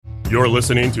You're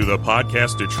listening to the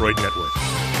Podcast Detroit Network.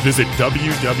 Visit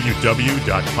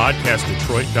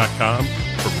www.podcastdetroit.com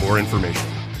for more information.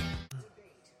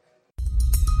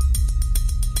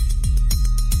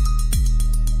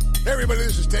 Hey everybody,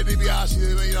 this is Ted DiBiase, the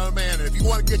 $1 Million Man, and if you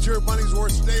want to get your money's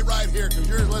worth, stay right here, because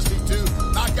you're listening to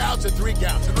Knockouts and Three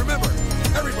Counts. And remember,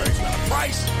 everybody's got a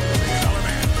price for the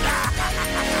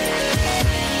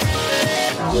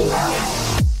 $1 Million Man.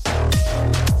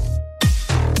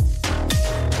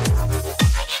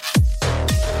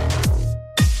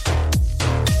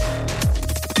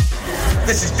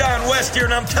 This is Don West here,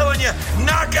 and I'm telling you,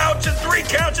 Knockouts and Three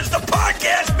Counts is the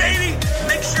podcast, baby!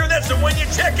 Make sure that's the one you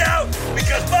check out,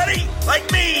 because, buddy,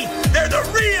 like me, they're the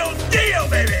real deal,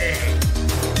 baby!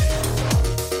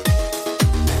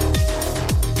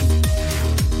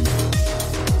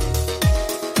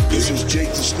 This is Jake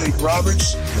the Snake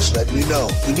Roberts. Just letting you know,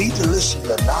 you need to listen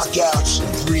to Knockouts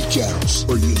and Three Counts,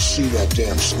 or you'll see that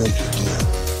damn snake again.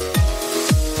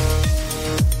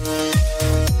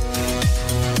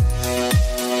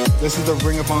 This is the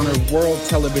Ring of Honor World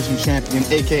Television Champion,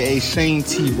 a.k.a. Shane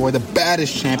T, boy, the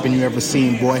baddest champion you ever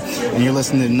seen, boy. And you're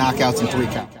listening to Knockouts and Three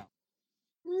Counts.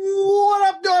 What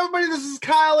up, everybody? This is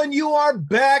Kyle, and you are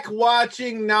back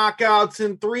watching Knockouts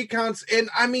and Three Counts. And,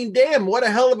 I mean, damn, what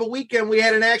a hell of a weekend. We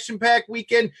had an action-packed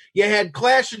weekend. You had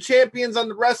Clash of Champions on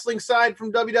the wrestling side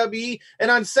from WWE.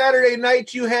 And on Saturday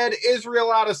night, you had Israel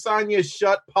Adesanya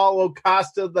shut Paulo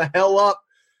Costa the hell up.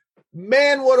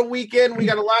 Man, what a weekend. We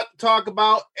got a lot to talk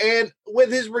about. And with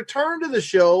his return to the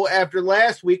show after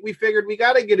last week, we figured we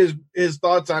got to get his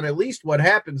thoughts on at least what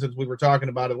happened, since we were talking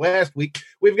about it last week.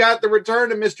 We've got the return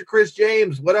to Mr. Chris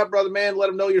James. What up, brother man? Let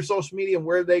them know your social media and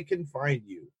where they can find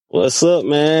you. What's up,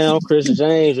 man? I'm Chris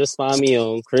James. Just find me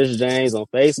on Chris James on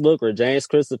Facebook or James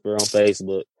Christopher on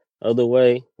Facebook. Other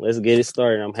way, let's get it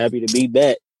started. I'm happy to be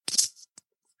back.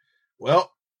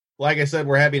 Well, like I said,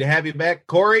 we're happy to have you back.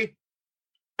 Corey,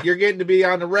 you're getting to be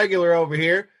on the regular over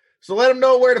here. So let them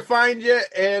know where to find you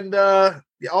and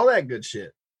all that good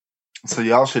shit. So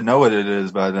y'all should know what it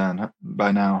is by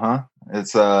now, huh?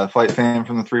 It's Fight Fan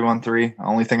from the 313.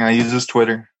 Only thing I use is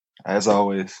Twitter, as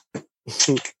always.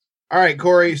 All right,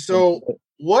 Corey. So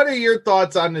what are your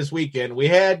thoughts on this weekend? We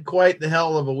had quite the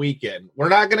hell of a weekend. We're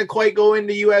not going to quite go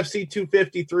into UFC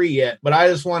 253 yet, but I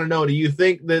just want to know, do you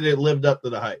think that it lived up to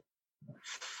the hype?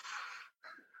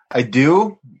 I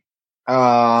do.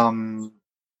 In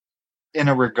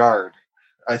a regard,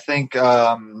 I think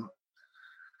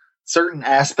certain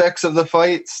aspects of the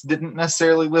fights didn't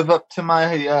necessarily live up to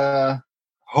my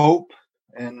hope,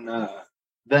 and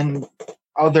then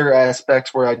other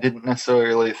aspects where I didn't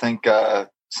necessarily think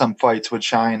some fights would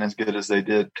shine as good as they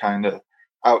did kind of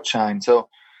outshine. So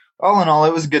all in all,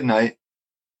 it was a good night.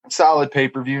 Solid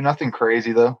pay-per-view, nothing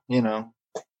crazy though, you know.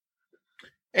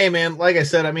 Hey, man, like I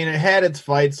said, I mean, it had its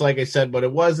fights, like I said, but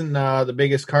it wasn't the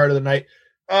biggest card of the night.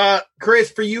 Chris,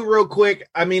 for you real quick,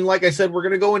 I mean, like I said, we're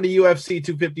going to go into UFC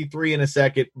 253 in a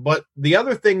second, but the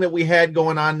other thing that we had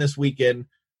going on this weekend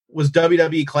was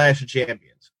WWE Clash of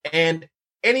Champions. And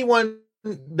anyone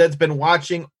that's been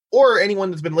watching or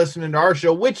anyone that's been listening to our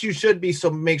show, which you should be, so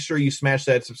make sure you smash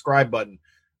that subscribe button.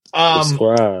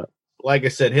 Subscribe. Like I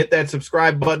said, hit that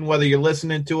subscribe button, whether you're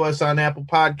listening to us on Apple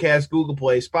Podcasts, Google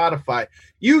Play, Spotify,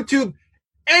 YouTube,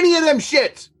 any of them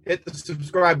shits, hit the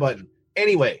subscribe button.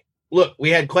 Anyway, look,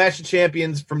 we had Clash of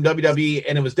Champions from WWE,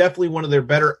 and it was definitely one of their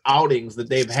better outings that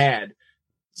they've had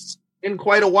in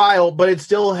quite a while, but it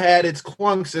still had its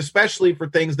clunks, especially for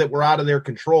things that were out of their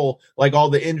control, like all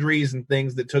the injuries and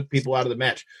things that took people out of the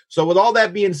match. So with all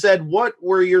that being said, what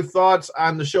were your thoughts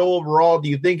on the show overall? Do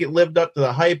you think it lived up to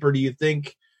the hype, or do you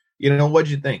think, what'd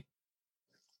you think?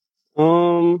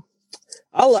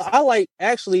 I like,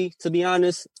 actually, to be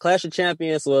honest, Clash of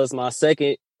Champions was my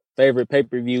second favorite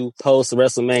pay-per-view post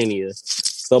WrestleMania.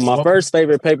 So my first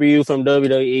favorite pay-per-view from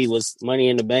WWE was Money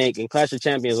in the Bank, and Clash of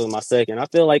Champions was my second. I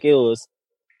feel like it was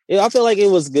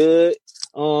good.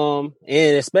 And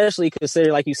especially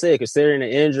considering, like you said, considering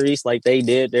the injuries, like they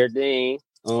did their thing.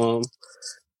 The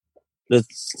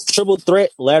triple threat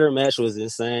ladder match was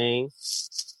insane.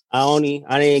 I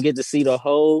didn't get to see the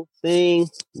whole thing,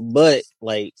 but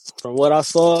like from what I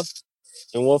saw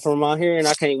and what from my hearing,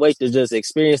 I can't wait to just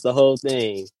experience the whole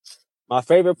thing. My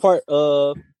favorite part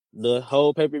of the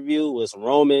whole pay-per-view was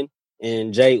Roman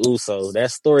and Jey Uso.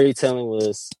 That storytelling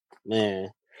was,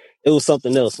 man, it was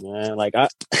something else, man. Like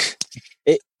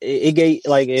it gave,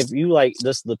 like, if you like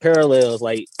just the parallels,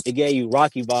 like it gave you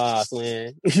Rocky vibes,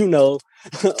 man. If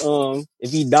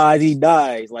he dies, he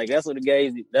dies. Like that's what it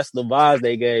gave. That's the vibes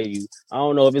they gave you. I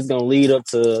don't know if it's gonna lead up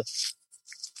to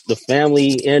the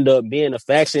family end up being a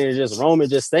faction and just Roman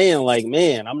just saying like,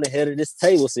 man, I'm the head of this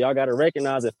table, so y'all got to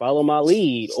recognize and follow my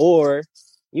lead. Or,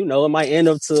 you know, it might end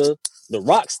up to The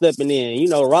Rock stepping in. You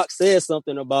know, Rock said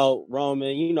something about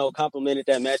Roman, you know, complimented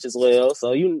that match as well.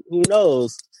 So who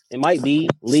knows? It might be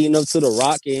leading up to The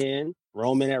Rock and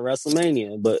Roman at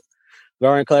WrestleMania. But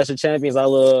Garden Clash of Champions, I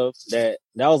love that.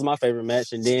 That was my favorite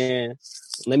match. And then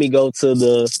let me go to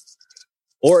the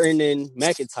Orton and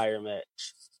McIntyre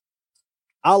match.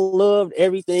 I loved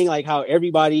everything, like how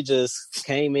everybody just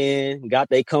came in, got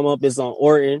their comeuppance on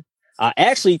Orton. I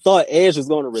actually thought Edge was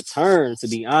going to return, to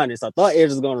be honest. I thought Edge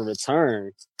was going to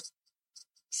return.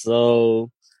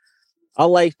 So I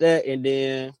like that. And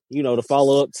then, you know, to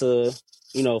follow up to,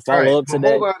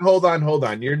 that. Hold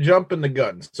on. You're jumping the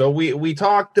gun. So we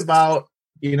talked about,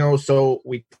 we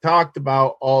talked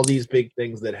about all these big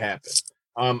things that happened.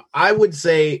 I would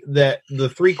say that the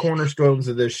three cornerstones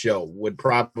of this show would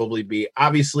probably be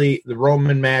obviously the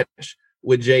Roman match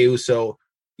with Jey Uso.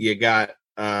 You got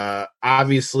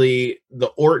obviously the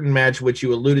Orton match, which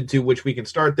you alluded to, which we can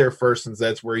start there first since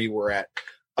that's where you were at.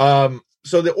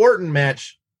 So the Orton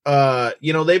match,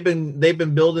 they've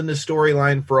been building this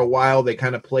storyline for a while. They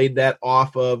kind of played that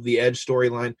off of the Edge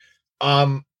storyline.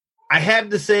 I had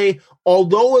to say,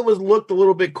 although it looked a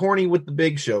little bit corny with the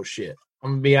Big Show shit,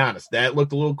 I'm going to be honest, that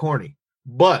looked a little corny,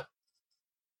 but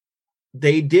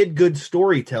they did good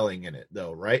storytelling in it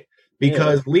though, right?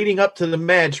 Because leading up to the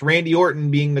match, Randy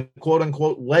Orton being the quote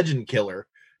unquote legend killer,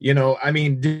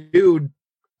 dude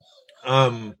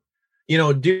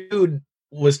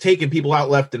was taking people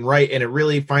out left and right, and it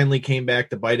really finally came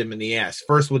back to bite him in the ass.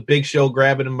 First with Big Show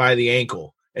grabbing him by the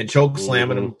ankle and choke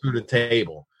slamming him through the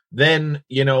table. Then,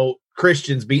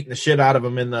 Christian's beating the shit out of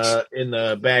him in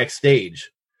the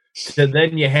backstage. So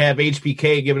then you have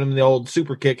HBK giving him the old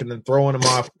super kick and then throwing him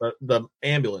off the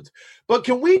ambulance. But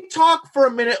can we talk for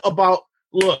a minute about,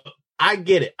 look, I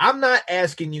get it. I'm not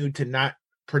asking you to not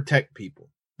protect people,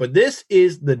 but this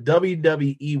is the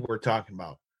WWE we're talking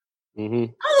about.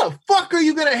 Mm-hmm. How the fuck are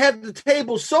you going to have the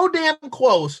table so damn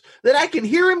close that I can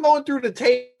hear him going through the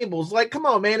tables? Like, come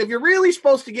on, man. If you're really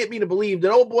supposed to get me to believe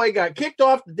that old boy got kicked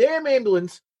off the damn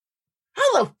ambulance,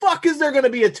 how the fuck is there going to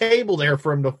be a table there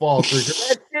for him to fall through?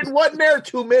 That shit wasn't there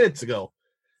 2 minutes ago.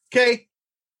 Okay?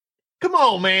 Come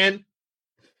on, man.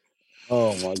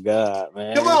 Oh, my God,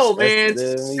 man. Come on, man.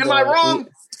 Am I wrong?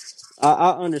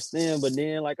 I understand, but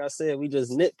then, like I said, we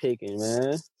just nitpicking,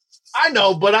 man. I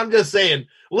know, but I'm just saying,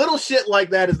 little shit like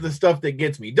that is the stuff that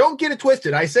gets me. Don't get it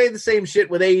twisted. I say the same shit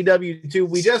with AEW, too.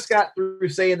 We just got through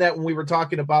saying that when we were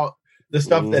talking about the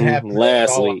stuff that happened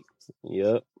last week.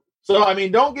 Yep. So,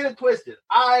 don't get it twisted.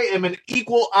 I am an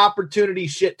equal opportunity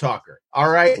shit talker. All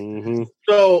right. Mm-hmm.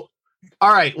 So,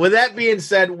 all right. With that being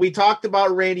said, we talked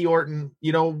about Randy Orton.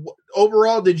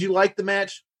 Overall, did you like the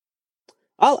match?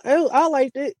 I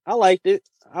liked it. It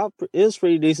was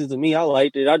pretty decent to me. I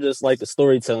liked it. I just like the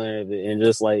storytelling of it, and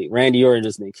just like Randy Orton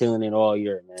just been killing it all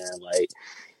year, man.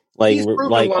 Like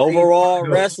overall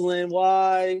wrestling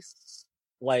wise,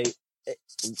 like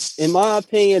in my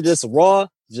opinion, just Raw.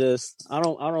 I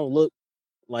don't look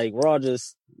like Raw.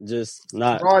 Just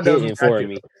not Raw hitting for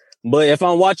me. But if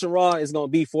I'm watching Raw, it's gonna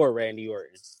be for Randy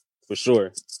Orton for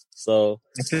sure. So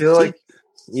I feel like,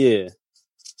 yeah.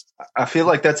 I feel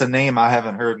like that's a name I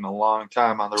haven't heard in a long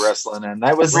time on the wrestling end.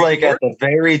 That was like at the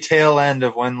very tail end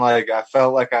of when I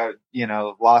felt like I,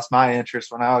 lost my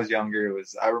interest when I was younger.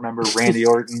 I remember Randy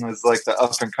Orton was like the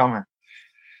up and comer.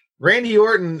 Randy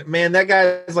Orton, man, that guy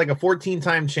is like a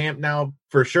 14-time champ now.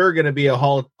 For sure going to be a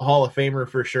Hall of Famer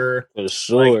for sure. For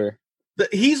sure.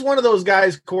 He's one of those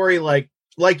guys, Corey, like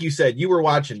you said, you were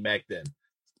watching back then.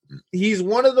 He's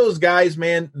one of those guys,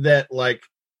 man, that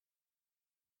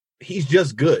he's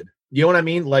just good. You know what I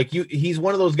mean? He's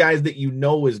one of those guys that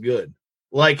is good.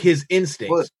 Like his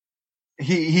instincts. Well,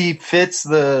 he fits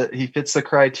the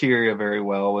criteria very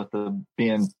well with the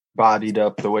being bodied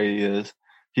up the way he is.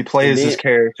 He plays his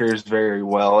characters very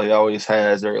well. He always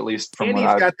has, or at least from what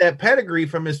I've got that pedigree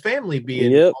from his family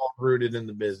being all rooted in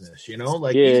the business. He's a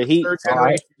third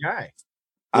generation guy.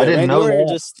 I didn't know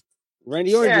that.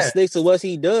 Randy Orton just sticks to what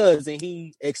he does, and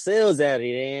he excels at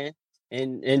it,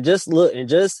 and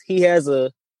he has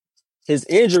his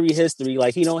injury history.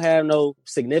 Like, he don't have no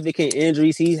significant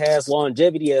injuries. He has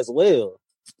longevity as well.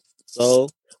 So,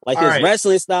 his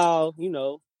wrestling style,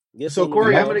 So,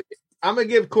 Corey, I'm gonna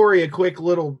give Corey a quick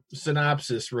little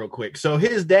synopsis real quick. So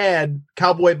his dad,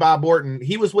 Cowboy Bob Orton,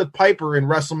 he was with Piper in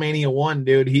WrestleMania 1,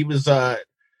 dude. He was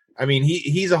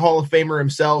he's a Hall of Famer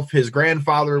himself. His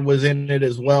grandfather was in it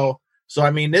as well.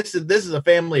 So this is a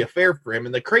family affair for him.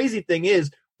 And the crazy thing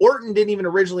is, Orton didn't even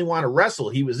originally want to wrestle.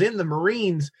 He was in the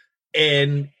Marines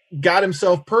and got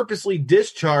himself purposely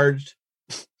discharged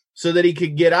so that he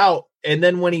could get out. And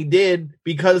then when he did,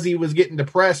 because he was getting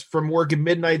depressed from working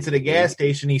midnights at a gas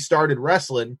station, he started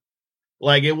wrestling.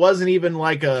 Like, it wasn't even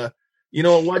like it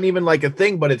wasn't even like a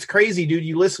thing, but it's crazy, dude.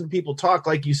 You listen to people talk,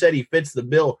 like you said, he fits the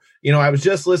bill. You know, I was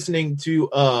just listening to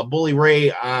Bully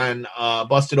Ray on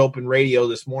Busted Open Radio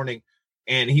this morning,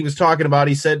 and he was talking about,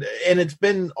 he said, and it's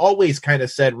been always kind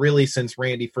of said really since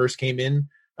Randy first came in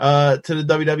to the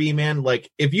WWE, man,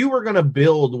 like, if you were going to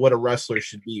build what a wrestler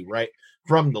should be, right,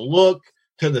 from the look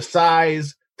to the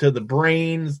size to the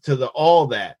brains to the all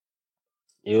that,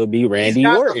 it would be Randy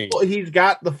Orton. He's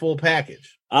got the full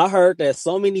package. I heard that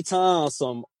so many times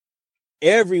from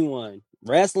everyone,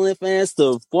 wrestling fans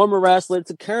to former wrestlers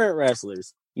to current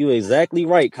wrestlers. You're exactly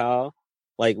right, Kyle.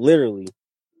 Like, literally.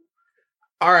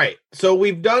 All right. So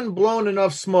we've done blown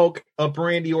enough smoke up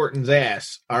Randy Orton's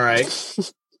ass. All right.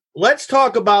 Let's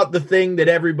talk about the thing that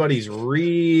everybody's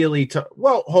really...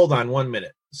 Well, hold on 1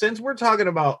 minute. Since we're talking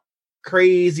about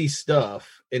crazy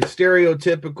stuff and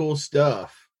stereotypical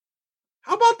stuff,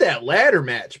 how about that ladder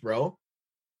match, bro?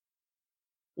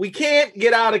 We can't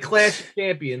get out of Clash of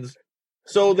Champions.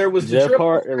 So there was the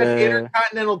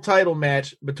Intercontinental title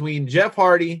match between Jeff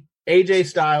Hardy, AJ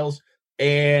Styles,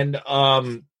 and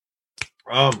Sami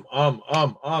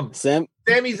Zayn.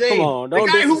 Come on, the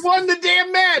guy who won the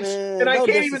damn match. And I can't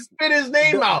even spit his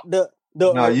name out.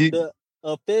 The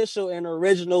official and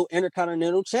original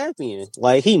Intercontinental champion.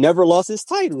 Like, he never lost his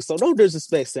title. So don't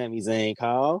disrespect Sami Zayn,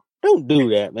 Kyle. Don't do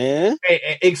that, man.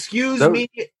 Hey, excuse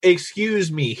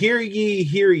me. Hear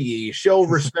ye. Show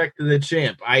respect to the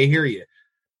champ. I hear you.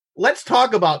 Let's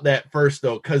talk about that first,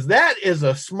 though, because that is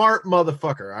a smart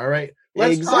motherfucker, all right?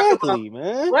 Let's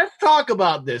talk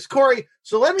about this. Corey,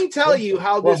 so let me tell you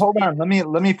how this... Well, hold on.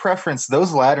 Let me preference.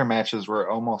 Those ladder matches were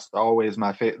almost always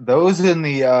my favorite. Those in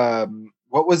the...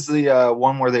 what was the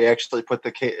one where they actually put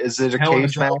the cage? Is it a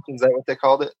cage match? Is that what they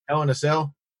called it? Hell in a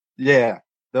Cell? Yeah.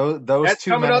 Those That's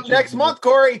coming up next month,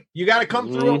 Corey. You got to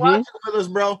come through and watch it with us,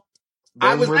 bro.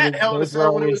 I was at Hell in a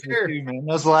Cell when it was here.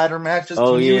 Those ladder matches.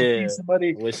 Oh, yeah.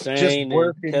 Somebody with Shane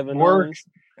just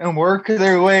work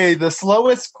their way. The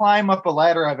slowest climb up a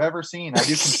ladder I've ever seen. I do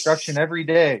construction every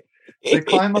day. They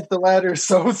climb up the ladder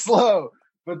so slow,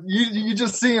 but you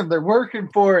just see them. They're working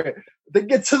for it. They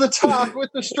get to the top with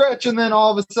the stretch, and then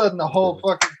all of a sudden the whole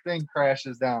fucking thing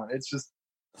crashes down.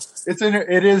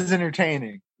 It is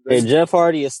entertaining. And Jeff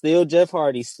Hardy is still Jeff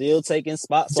Hardy, still taking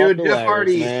spots off the Jeff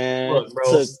Hardy, man. Look,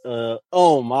 bro.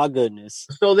 Oh my goodness!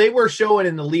 So they were showing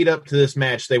in the lead up to this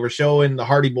match, they were showing the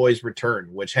Hardy Boys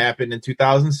return, which happened in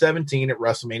 2017 at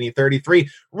WrestleMania 33.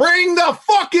 Ring the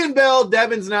fucking bell!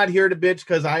 Devin's not here to bitch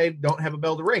because I don't have a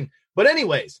bell to ring. But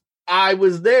anyways, I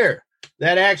was there.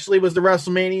 That actually was the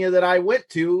WrestleMania that I went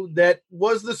to. That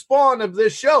was the spawn of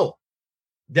this show.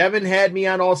 Devin had me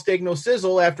on All Steak No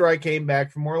Sizzle after I came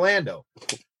back from Orlando.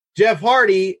 Jeff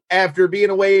Hardy, after being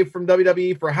away from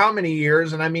WWE for how many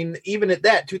years? And I mean, even at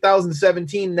that,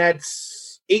 2017,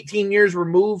 that's 18 years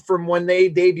removed from when they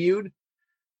debuted.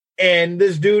 And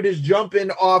this dude is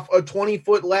jumping off a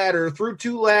 20-foot ladder through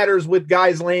two ladders with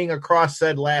guys laying across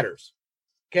said ladders.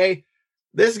 Okay?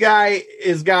 This guy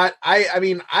is got, I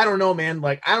mean, I don't know, man.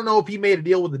 Like, I don't know if he made a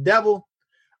deal with the devil.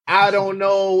 I don't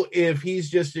know if he's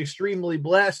just extremely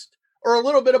blessed or a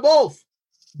little bit of both.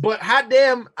 But hot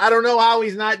damn, I don't know how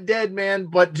he's not dead, man.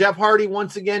 But Jeff Hardy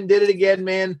once again did it again,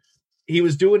 man. He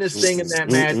was doing his thing in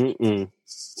that match.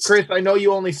 Chris, I know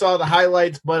you only saw the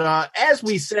highlights, but as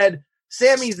we said,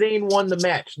 Sami Zayn won the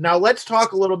match. Now let's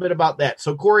talk a little bit about that.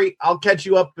 So Corey, I'll catch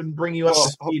you up and bring you up to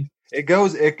speed.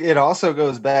 It also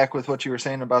goes back with what you were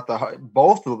saying about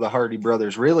both of the Hardy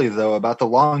brothers, really, though, about the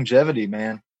longevity,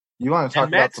 man. You want to talk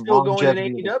about the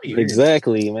longevity? Going in AEW.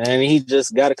 Exactly, man. He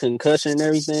just got a concussion and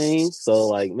everything. So,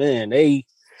 like, man, they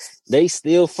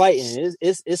still fighting.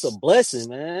 It's a blessing,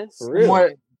 man. For real.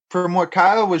 From what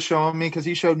Kyle was showing me, because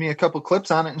he showed me a couple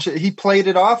clips on it, and he played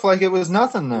it off like it was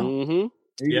nothing, though. Mm-hmm.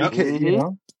 You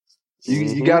know,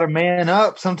 you got to man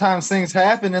up. Sometimes things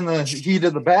happen in the heat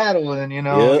of the battle, and he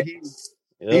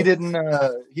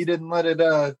didn't let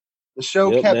it. The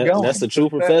show kept going. That's a true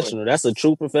professional. That's a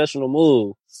true professional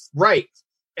move. Right.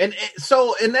 And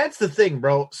that's the thing,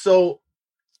 bro. So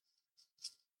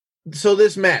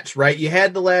this match, right? You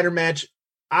had the ladder match.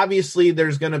 Obviously,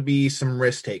 there's going to be some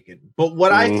risk taken. But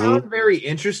what I found very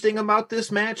interesting about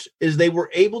this match is they were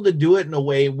able to do it in a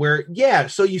way where,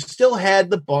 so you still had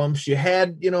the bumps. You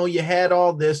had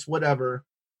all this, whatever.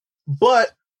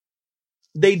 But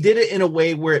they did it in a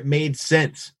way where it made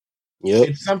sense. Yep.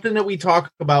 It's something that we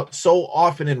talk about so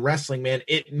often in wrestling, man.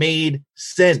 It made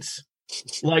sense.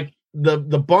 Like, the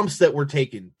bumps that were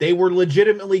taken. They were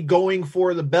legitimately going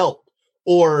for the belt.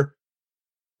 Or,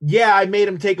 yeah, I made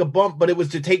him take a bump, but it was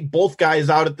to take both guys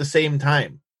out at the same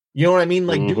time. You know what I mean?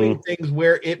 Like doing things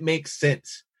where it makes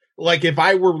sense. Like if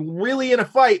I were really in a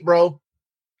fight, bro,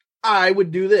 I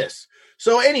would do this.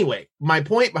 So anyway, my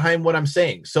point behind what I'm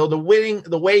saying. So the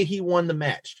way he won the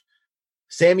match,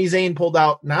 Sami Zayn pulled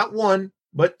out not one,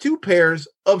 but 2 pairs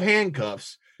of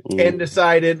handcuffs and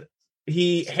decided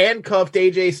he handcuffed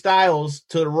AJ Styles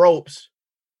to the ropes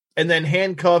and then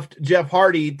handcuffed Jeff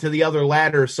Hardy to the other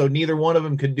ladder so neither one of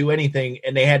them could do anything,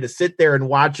 and they had to sit there and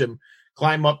watch him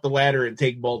climb up the ladder and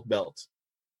take both belts.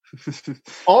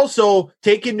 Also,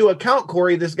 take into account,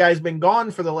 Corey, this guy's been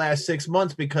gone for the last 6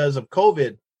 months because of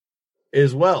COVID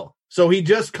as well. So he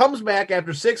just comes back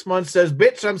after 6 months, says,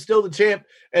 bitch, I'm still the champ,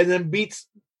 and then beats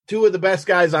 2 of the best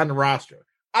guys on the roster.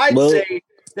 I'd say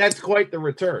that's quite the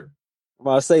return.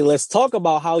 I'll say, let's talk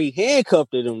about how he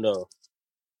handcuffed him, though.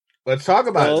 Let's talk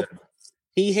about it.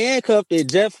 He handcuffed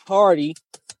Jeff Hardy.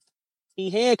 He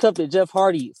handcuffed Jeff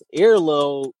Hardy's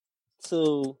earlobe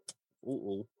to.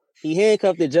 He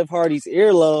handcuffed Jeff Hardy's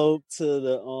earlobe to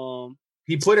the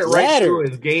He put it right through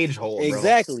his gauge hole. Bro.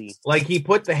 Exactly. Like he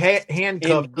put the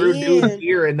handcuff through dude's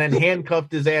ear and then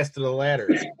handcuffed his ass to the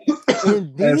ladder.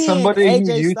 As somebody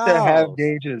who used to have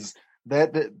gauges,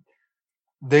 that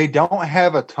they don't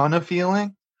have a ton of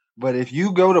feeling, but if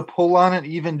you go to pull on it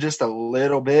even just a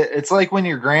little bit, it's like when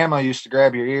your grandma used to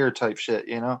grab your ear type shit,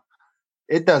 you know?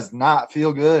 It does not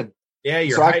feel good. Yeah,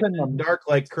 you're hiding in the dark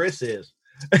like Chris is.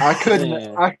 I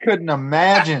couldn't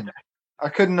imagine. I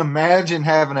couldn't imagine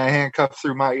having a handcuff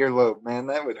through my earlobe, man.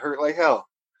 That would hurt like hell.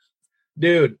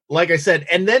 Dude, like I said,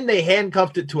 and then they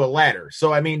handcuffed it to a ladder.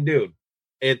 So I mean, dude,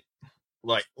 it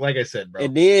like I said, bro.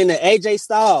 And then AJ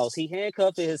Styles, he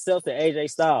handcuffed himself to AJ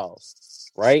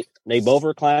Styles, right? They both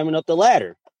were climbing up the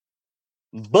ladder.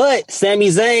 But Sami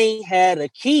Zayn had a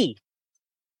key.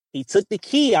 He took the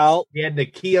key out. He had the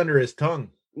key under his tongue.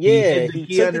 Yeah,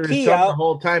 he took the key out the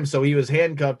whole time, so he was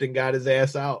handcuffed and got his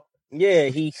ass out. Yeah,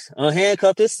 he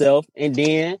handcuffed himself, and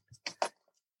then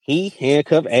he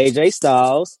handcuffed AJ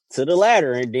Styles to the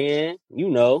ladder, and then,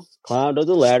 climbed up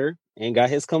the ladder and got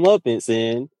his comeuppance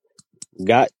and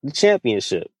got the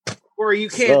championship. Or you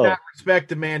can't not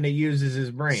respect a man that uses his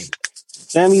brain.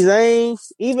 Sami Zayn,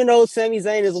 even though Sami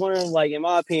Zayn is one of, in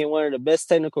my opinion, one of the best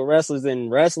technical wrestlers in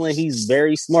wrestling, he's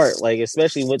very smart,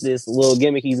 especially with this little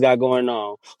gimmick he's got going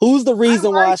on. Who's the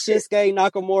reason why Shinsuke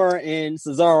Nakamura and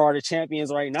Cesaro are the champions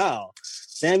right now?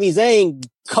 Sami Zayn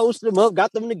coached them up,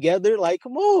 got them together.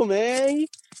 Come on, man.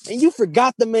 And you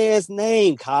forgot the man's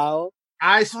name, Kyle.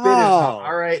 I spit it out.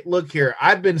 All right, look here.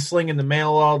 I've been slinging the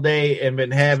mail all day and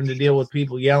been having to deal with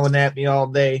people yelling at me all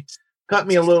day. Cut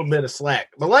me a little bit of slack.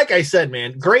 But like I said,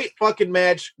 man, great fucking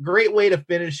match. Great way to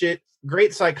finish it.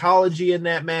 Great psychology in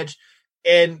that match.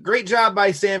 And great job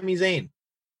by Sami Zayn.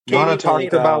 You want to talk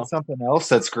about something else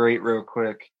that's great real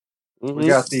quick? Mm-hmm. We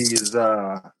got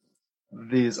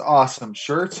these awesome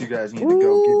shirts you guys need to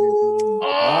go get.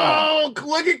 Oh,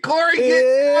 look at Corey getting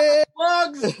in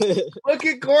on the plugs. Look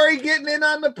at Corey getting in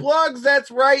on the plugs. That's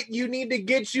right. You need to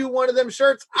get you one of them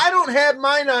shirts. I don't have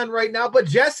mine on right now, but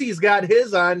Jesse's got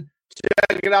his on.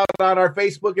 Check it out on our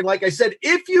Facebook. And like I said,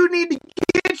 if you need to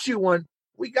get you one,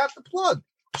 we got the plug.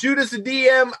 Shoot us a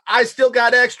DM. I still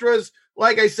got extras.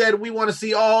 Like I said, we want to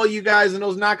see all you guys in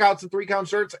those knockouts and 3-count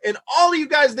shirts. And all of you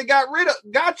guys that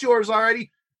got yours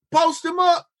already, post them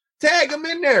up. Tag them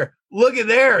in there. Look at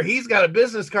there. He's got a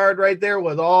business card right there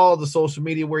with all the social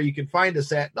media where you can find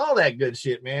us at and all that good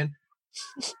shit, man.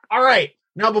 All right.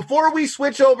 Now, before we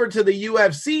switch over to the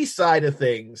UFC side of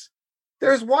things,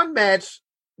 there's one match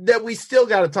that we still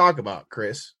got to talk about,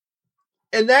 Chris.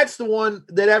 And that's the one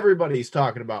that everybody's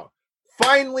talking about.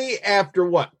 Finally,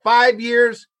 after 5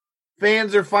 years,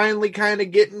 fans are finally kind of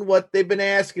getting what they've been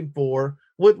asking for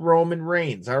with Roman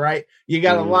Reigns, all right? You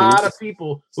got a lot of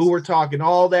people who were talking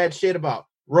all that shit about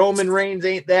Roman Reigns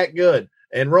ain't that good,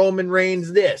 and Roman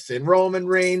Reigns this, and Roman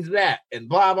Reigns that, and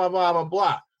blah, blah, blah, blah,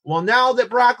 blah. Well, now that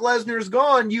Brock Lesnar's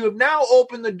gone, you have now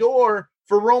opened the door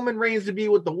for Roman Reigns to be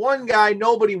with the one guy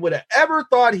nobody would have ever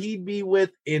thought he'd be with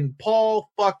in Paul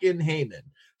fucking Heyman.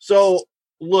 So,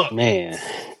 look, man,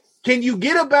 can you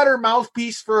get a better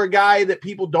mouthpiece for a guy that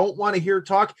people don't want to hear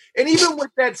talk? And even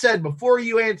with that said, before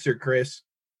you answer, Chris,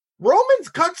 Roman's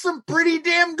cut some pretty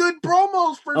damn good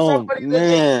promos for somebody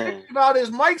that's about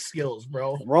his mic skills,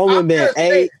 bro. Roman man.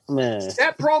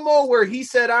 That promo where he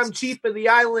said, I'm chief of the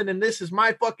island and this is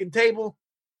my fucking table,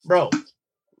 bro.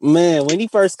 Man, when he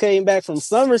first came back from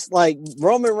Summers, like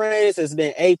Roman Reigns has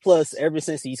been A+ ever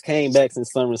since he's came back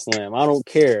since SummerSlam. I don't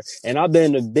care. And I've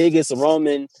been the biggest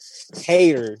Roman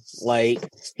hater. Like,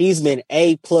 he's been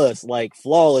A+, like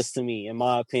flawless to me, in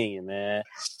my opinion, man.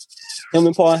 Him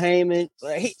and Paul Heyman,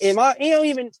 like, he don't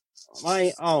even,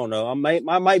 I don't know. I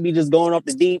might be just going off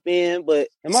the deep end, but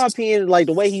in my opinion, like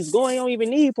the way he's going, he don't even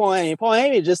need Paul Heyman. Paul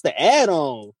Heyman is just the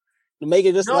add-on. To make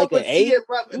it just like an A,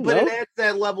 but it adds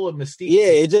that level of mystique. Yeah,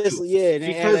 it just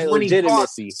because when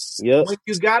legitimacy. When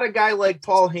you got a guy like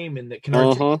Paul Heyman that can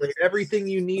articulate everything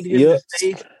you need him to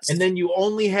say, and then you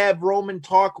only have Roman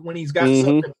talk when he's got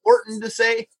something important to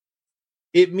say,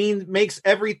 it makes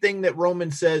everything that Roman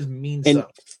says mean something.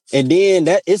 And then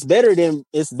it's better than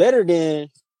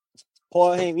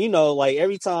Paul Heyman. You know, like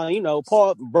every time, you know,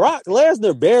 Brock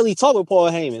Lesnar barely talk with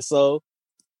Paul Heyman, so.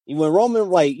 When Roman,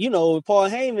 like, you know, with Paul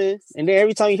Heyman, and then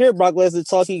every time you hear Brock Lesnar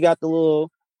talk, he got the little,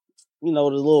 you know,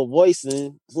 the little voice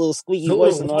and little squeaky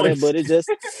voice and all that, but it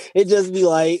just be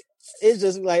like,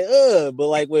 but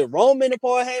like with Roman and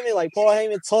Paul Heyman, like Paul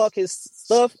Heyman talk his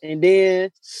stuff, and then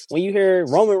when you hear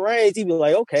Roman Reigns, he be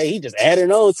like, okay, he just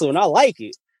adding on to it, and I like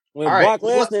it. When Brock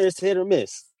Lesnar is hit or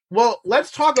miss. Well,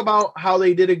 let's talk about how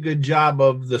they did a good job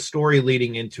of the story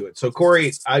leading into it. So,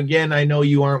 Corey, again, I know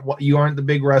you aren't the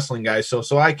big wrestling guy,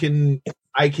 so I can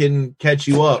catch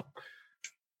you up.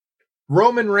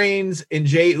 Roman Reigns and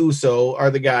Jey Uso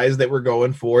are the guys that were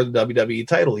going for the WWE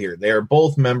title here. They are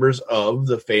both members of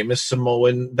the famous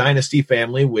Samoan dynasty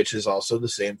family, which is also the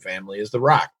same family as The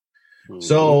Rock. Mm-hmm.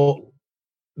 So,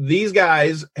 these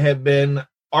guys have been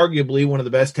arguably one of the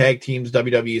best tag teams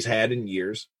WWE's had in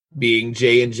years, being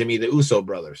Jay and Jimmy, the Uso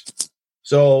brothers.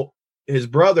 So his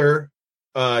brother,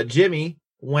 Jimmy,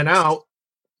 went out.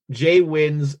 Jay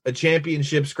wins a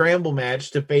championship scramble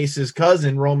match to face his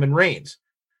cousin, Roman Reigns.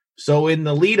 So in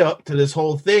the lead up to this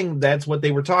whole thing, that's what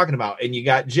they were talking about. And you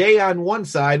got Jay on one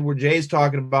side where Jay's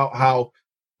talking about how,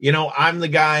 you know, I'm the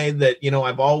guy that, you know,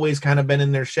 I've always kind of been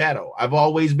in their shadow. I've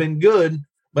always been good,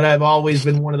 but I've always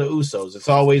been one of the Usos. It's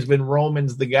always been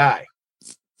Roman's the guy.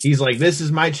 He's like, this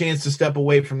is my chance to step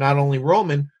away from not only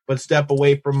Roman, but step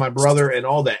away from my brother and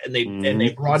all that. And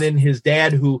they brought in his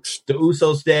dad, who the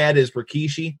Usos' dad is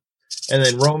Rikishi, and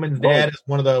then Roman's dad is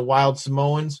one of the Wild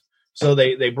Samoans. So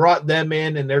they brought them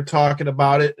in, and they're talking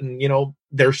about it, and you know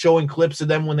they're showing clips of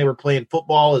them when they were playing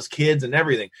football as kids and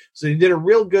everything. So they did a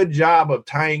real good job of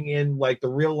tying in like the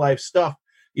real life stuff,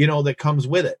 you know, that comes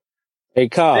with it. Hey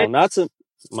Kyle,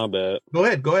 my bad. Go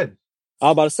ahead. I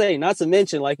was about to say, not to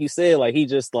mention, like you said, like he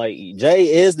just like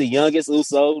Jay is the youngest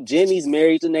Uso. Jimmy's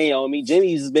married to Naomi.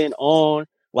 Jimmy's been on,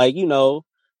 like, you know,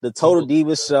 the Total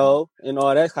Divas show and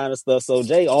all that kind of stuff. So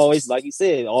Jay always, like you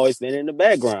said, always been in the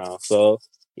background. So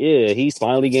yeah, he's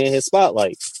finally getting his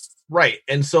spotlight. Right.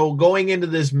 And so going into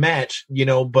this match, you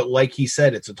know, but like he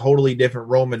said, it's a totally different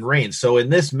Roman Reigns. So in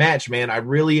this match, man, I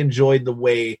really enjoyed the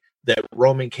way that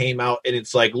Roman came out, and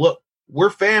it's like, look, we're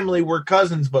family, we're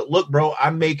cousins, but look, bro,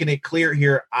 I'm making it clear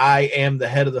here, I am the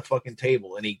head of the fucking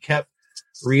table. And he kept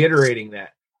reiterating that.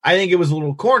 I think it was a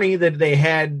little corny that they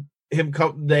had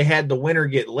the winner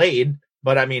get laid,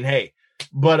 but I mean, hey,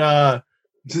 but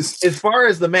as far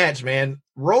as the match, man,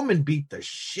 Roman beat the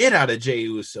shit out of Jey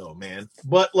Uso, man.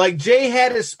 But like Jay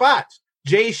had his spots.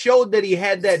 Jay showed that he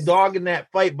had that dog in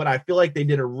that fight, but I feel like they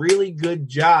did a really good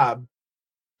job,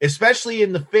 especially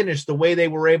in the finish, the way they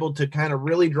were able to kind of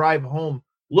really drive home.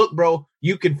 Look, bro,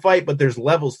 you can fight, but there's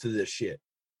levels to this shit.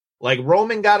 Like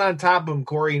Roman got on top of him,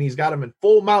 Corey, and he's got him in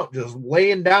full mount, just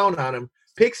laying down on him,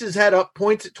 picks his head up,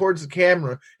 points it towards the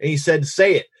camera, and he said,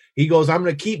 say it. He goes, I'm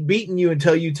going to keep beating you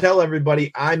until you tell everybody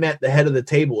I'm at the head of the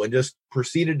table, and just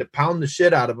proceeded to pound the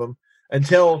shit out of him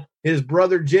until his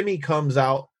brother Jimmy comes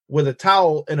out with a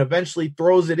towel and eventually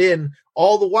throws it in,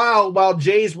 all the while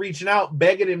Jay's reaching out,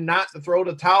 begging him not to throw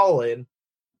the towel in.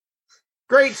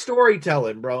 Great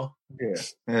storytelling, bro.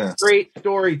 Yeah. Great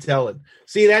storytelling.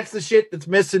 See, that's the shit that's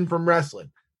missing from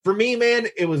wrestling. For me, man,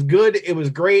 it was good. It was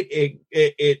great.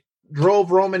 It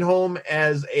drove Roman home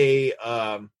as a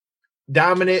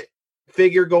dominant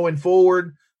figure going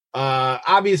forward.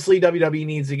 Obviously, WWE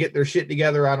needs to get their shit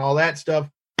together on all that stuff.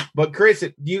 But Chris,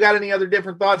 do you got any other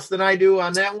different thoughts than I do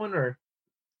on that one, or?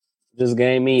 Just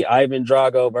gave me Ivan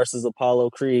Drago versus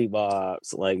Apollo Creed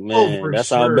vibes. Like, man, that's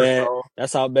how bad. Bro.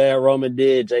 That's how bad Roman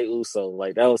did Jey Uso.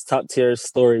 Like, that was top tier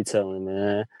storytelling,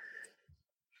 man.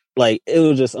 Like, it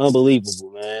was just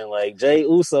unbelievable, man. Like, Jey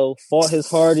Uso fought his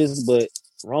hardest, but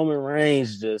Roman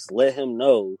Reigns just let him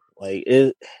know. Like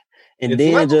it, and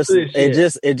then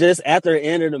it just after the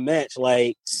end of the match,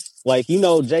 like you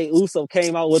know, Jey Uso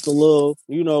came out with the little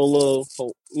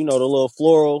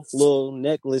floral little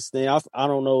necklace thing. I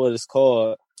don't know what it's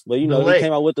called, But you know, he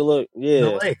came out with the look,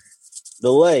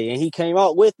 delay, and he came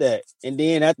out with that. And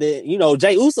then after, you know,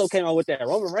 Jey Uso came out with that.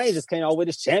 Roman Reigns just came out with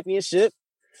his championship,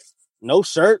 no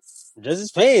shirt, just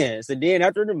his fans. And then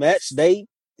after the match,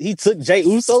 he took Jey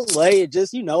Uso's way and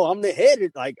just, you know, I'm the head,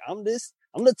 like I'm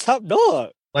the top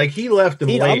dog. Like he left him.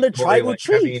 I'm the tribal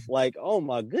chief. Like, oh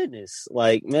my goodness,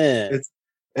 like man.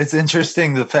 It's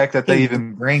interesting the fact that they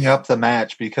even bring up the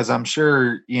match, because I'm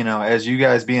sure, you know, as you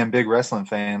guys being big wrestling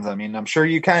fans, I mean, I'm sure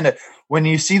you kind of, when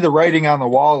you see the writing on the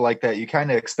wall like that, you kind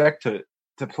of expect to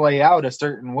play out a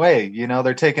certain way. You know,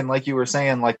 they're taking, like you were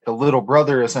saying, like the little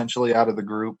brother essentially out of the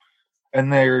group,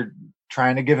 and they're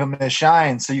trying to give him his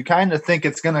shine. So you kind of think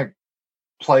it's going to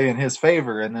play in his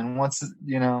favor. And then once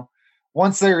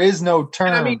there is no turn,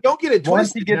 and I mean, don't get it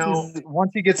twisted.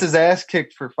 Once he gets his ass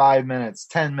kicked for 5 minutes,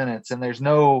 10 minutes, and there's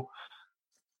no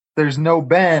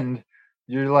bend,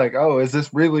 you're like, oh, is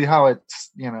this really how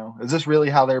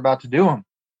they're about to do him?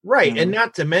 Right. And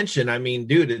not to mention, I mean,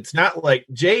 dude, it's not like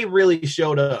Jay really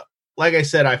showed up. Like I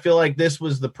said, I feel like this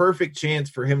was the perfect chance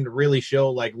for him to really show,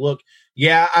 like, look,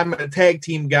 yeah, I'm a tag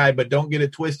team guy, but don't get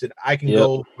it twisted. I can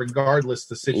go regardless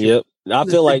the situation. Yep.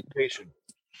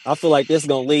 I feel like this is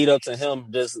gonna lead up to him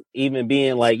just even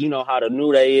being like, you know how the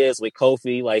New Day is with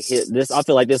Kofi, like this. I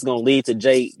feel like this is gonna lead to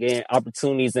Jay getting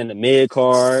opportunities in the mid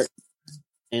card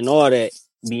and all that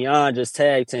beyond just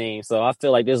tag team. So I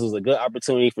feel like this was a good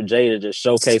opportunity for Jay to just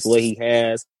showcase what he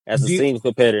has as a single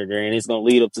competitor, and it's gonna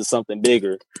lead up to something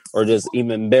bigger or just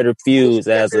even better feuds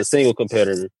as a single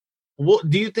competitor. Well,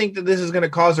 do you think that this is gonna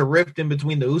cause a rift in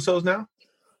between the Usos now?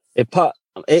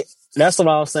 That's what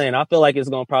I was saying. I feel like it's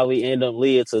going to probably end up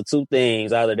leading to two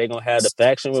things. Either they're going to have the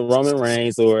faction with Roman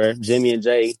Reigns, or Jimmy and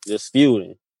Jay just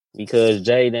feuding. Because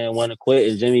Jay didn't want to quit,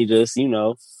 and Jimmy just, you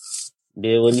know,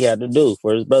 did what he had to do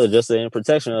for his brother, just in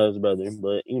protection of his brother.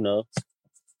 But, you know,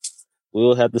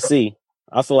 we'll have to see.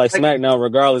 I feel like SmackDown,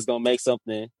 regardless, going to make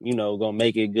something, you know, going to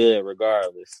make it good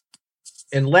regardless.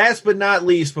 And last but not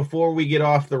least, before we get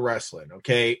off the wrestling,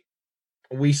 okay,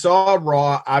 we saw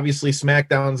Raw. Obviously,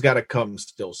 SmackDown's got to come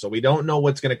still, so we don't know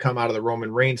what's going to come out of the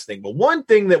Roman Reigns thing. But one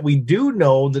thing that we do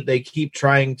know that they keep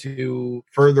trying to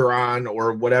further on,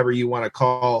 or whatever you want to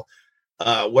call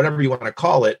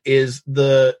it, is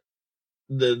the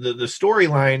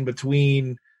storyline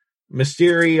between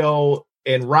Mysterio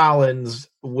and Rollins,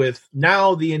 with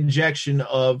now the injection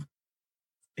of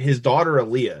his daughter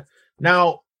Aaliyah.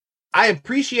 Now, I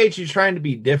appreciate you trying to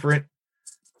be different,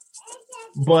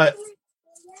 but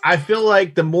I feel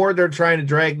like the more they're trying to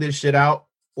drag this shit out,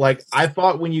 like I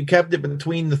thought when you kept it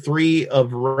between the three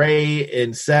of Ray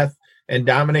and Seth and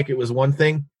Dominic, it was one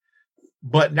thing.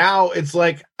 But now it's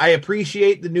like, I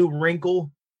appreciate the new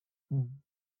wrinkle,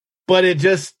 but it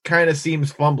just kind of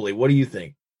seems fumbly. What do you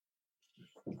think?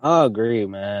 I agree,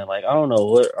 man. Like, I don't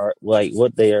know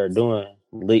what they are doing,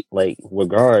 like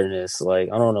regarding this. Like,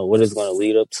 I don't know what it's going to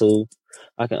lead up to.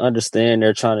 I can understand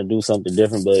they're trying to do something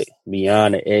different, but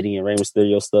beyond the Eddie and Rey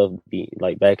Mysterio stuff,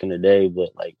 like back in the day. But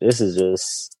like, this is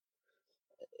just,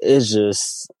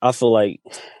 I feel like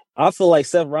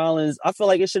Seth Rollins, I feel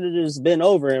like it should have just been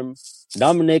over him.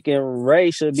 Dominic and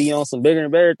Ray should be on some bigger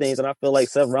and better things, and I feel like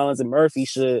Seth Rollins and Murphy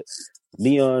should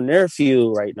be on their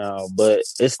feud right now. But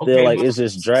it's still it's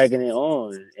just dragging it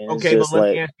on. And okay, but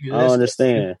let me ask you this. I don't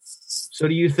understand. So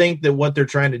do you think that what they're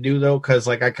trying to do, though, because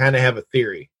like I kind of have a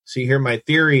theory. See, here my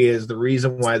theory is the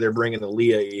reason why they're bringing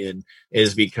Aaliyah in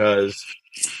is because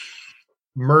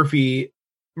Murphy's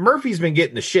been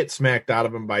getting the shit smacked out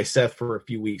of him by Seth for a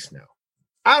few weeks now.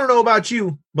 I don't know about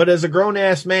you, but as a grown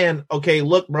ass man, okay,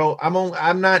 look, bro,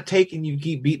 I'm not taking you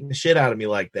keep beating the shit out of me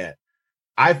like that.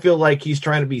 I feel like he's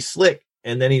trying to be slick,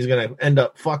 and then he's gonna end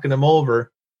up fucking him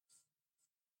over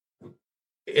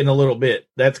in a little bit.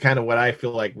 That's kind of what I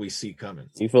feel like we see coming.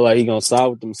 You feel like he's gonna side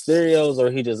with the Mysterios,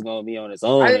 or he just gonna be on his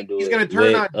own? I think he's gonna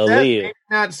turn on Seth, maybe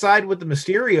not side with the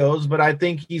Mysterios, but I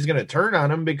think he's gonna turn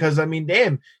on him because I mean,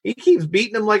 damn, he keeps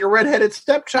beating him like a redheaded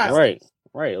stepchild. Right.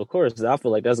 Of course, I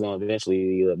feel like that's gonna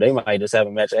eventually. They might just have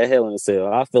a match at Hell in a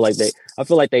Cell. I feel like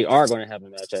they are going to have a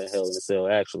match at Hell in a Cell.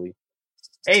 Actually,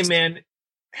 hey man,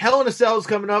 Hell in a Cell is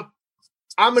coming up.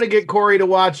 I'm gonna get Corey to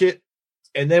watch it,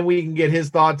 and then we can get his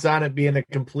thoughts on it being a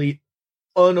complete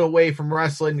unaway from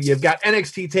wrestling. You've got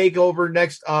NXT TakeOver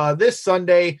next this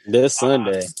Sunday.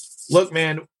 Look,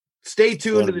 man, stay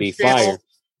tuned to the channel. Fire.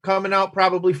 Coming out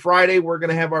probably Friday. We're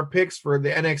gonna have our picks for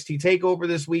the NXT TakeOver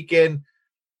this weekend.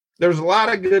 There's a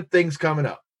lot of good things coming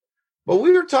up. But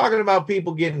we were talking about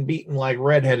people getting beaten like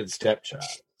redheaded stepchild.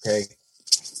 Okay.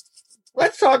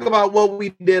 Let's talk about what we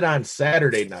did on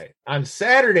Saturday night. On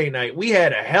Saturday night, we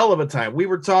had a hell of a time. We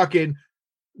were talking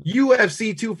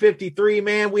UFC 253,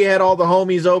 man. We had all the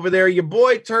homies over there. Your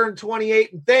boy turned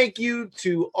 28. And thank you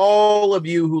to all of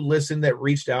you who listened that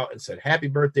reached out and said happy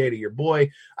birthday to your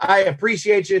boy. I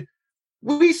appreciate you.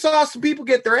 We saw some people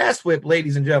get their ass whipped,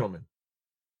 ladies and gentlemen.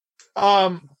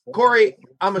 Corey,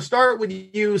 I'm going to start with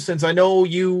you since I know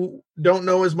you don't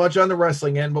know as much on the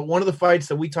wrestling end, but one of the fights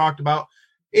that we talked about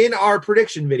in our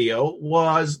prediction video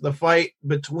was the fight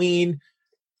between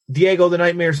Diego the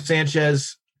Nightmare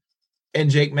Sanchez and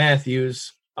Jake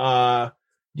Matthews. Do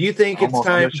you think it's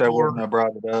time wish I wouldn't have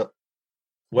brought it up.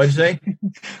 What'd you say?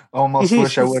 Almost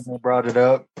wish I wouldn't have brought it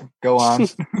up. Go on.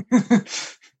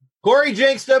 Corey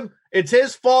jinxed him. It's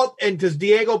his fault, and because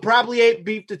Diego probably ate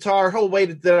beef tartare. Oh,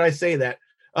 wait, did I say that?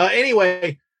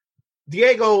 Anyway,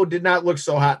 Diego did not look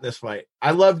so hot in this fight.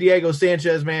 I love Diego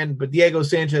Sanchez, man, but Diego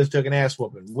Sanchez took an ass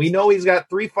whooping. We know he's got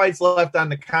 3 fights left on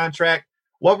the contract.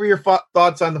 What were your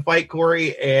thoughts on the fight,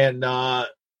 Corey, and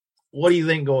what do you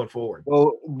think going forward?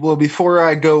 Well, before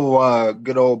I go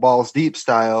good old balls deep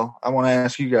style, I want to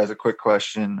ask you guys a quick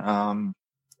question.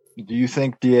 Do you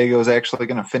think Diego's actually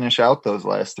going to finish out those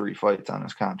last 3 fights on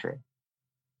his contract?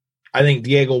 I think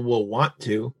Diego will want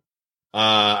to.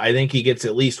 I think he gets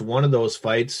at least one of those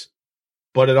fights,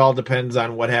 but it all depends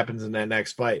on what happens in that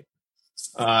next fight.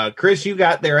 Chris, you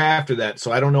got there after that,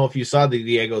 so I don't know if you saw the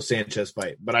Diego Sanchez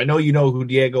fight, but I know you know who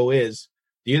Diego is.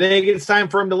 Do you think it's time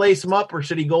for him to lace him up, or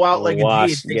should he go out like a G and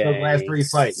take those last 3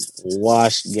 fights?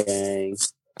 Wash gang.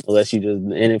 Unless you just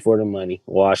in it for the money.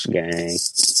 Wash gang.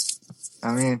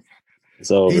 I mean,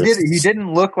 so he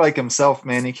didn't look like himself,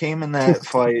 man. He came in that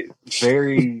fight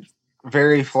very,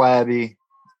 very flabby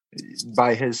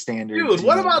by his standards. Dude,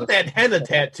 what about that henna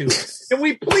tattoo? Can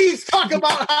we please talk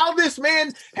about how this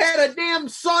man had a damn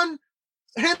sun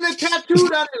henna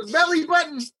tattooed on his belly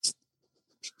button?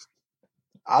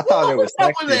 I thought it was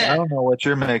sexy. I don't know what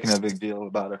you're making a big deal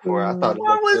about it for. I thought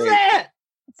what was that?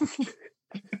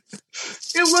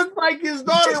 It looked like his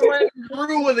daughter went and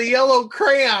drew with a yellow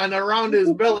crayon around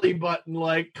his belly button.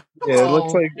 Like, yeah,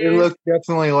 it looked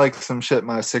definitely like some shit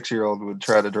my 6-year-old would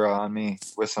try to draw on me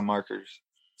with some markers.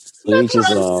 That's what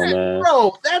I'm saying,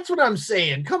 bro. That's what I'm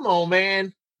saying. Come on,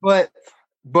 man.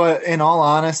 But in all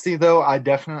honesty, though, I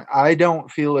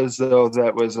don't feel as though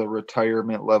that was a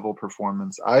retirement level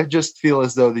performance. I just feel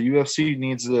as though the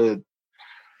UFC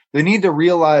they need to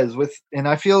realize and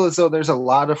I feel as though there's a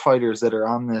lot of fighters that are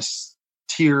on this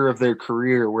tier of their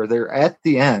career where they're at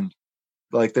the end.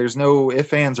 Like there's no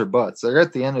ifs, ands, or buts. They're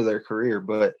at the end of their career.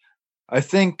 But I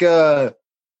think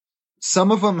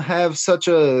some of them have such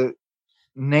a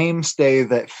namestay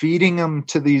that feeding them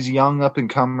to these young up and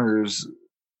comers,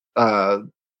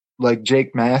 like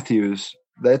Jake Matthews,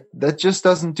 that just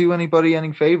doesn't do anybody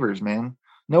any favors, man.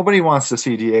 Nobody wants to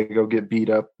see Diego get beat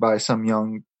up by some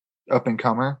young up and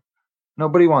comer.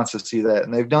 Nobody wants to see that,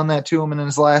 and they've done that to him in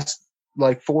his last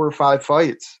like 4 or 5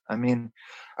 fights. I mean,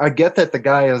 I get that the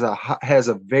guy has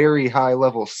a very high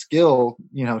level skill,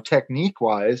 technique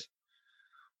wise,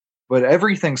 but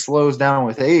everything slows down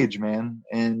with age, man.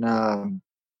 And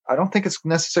I don't think it's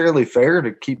necessarily fair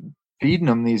to keep feeding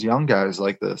him these young guys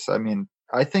like this. I mean,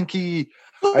 I think what do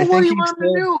you want him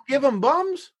to do? Give him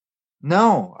bums?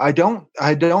 No, I don't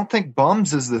think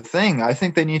bums is the thing. I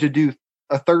think they need to do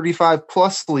a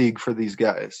 35+ league for these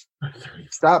guys.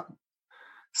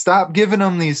 Stop giving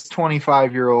them these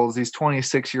 25-year-olds, these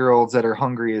 26-year-olds that are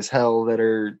hungry as hell, that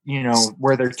are,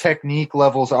 where their technique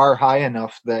levels are high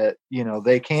enough that,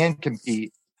 they can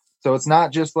compete. So it's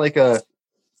not just like a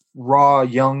raw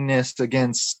youngness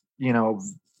against,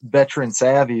 veteran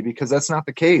savvy, because that's not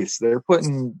the case. They're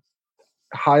putting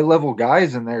high-level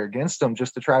guys in there against them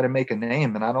just to try to make a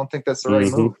name, and I don't think that's the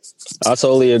right move. I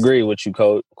totally agree with you,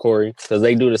 Corey, because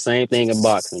they do the same thing in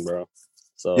boxing, bro.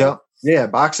 So yeah,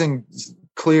 boxing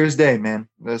clear as day, man.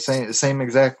 The same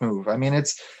exact move. I mean,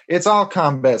 it's all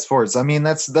combat sports. I mean,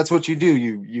 that's what you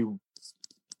do.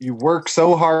 You work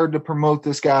so hard to promote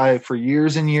this guy for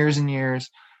years and years and years,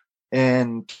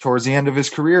 and towards the end of his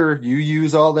career, you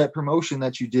use all that promotion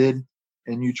that you did,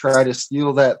 and you try to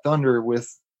steal that thunder with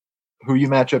who you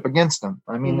match up against them.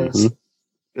 I mean,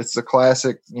 it's the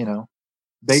classic,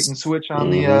 bait and switch on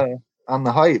the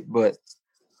hype. But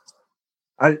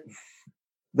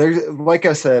there's, like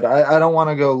I said, I don't want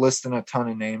to go listing a ton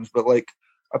of names, but like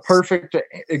a perfect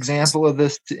example of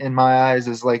this in my eyes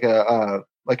is like an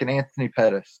Anthony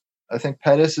Pettis. I think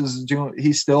Pettis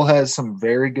he still has some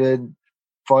very good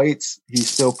fights. He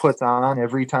still puts on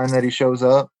every time that he shows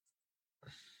up.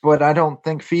 But I don't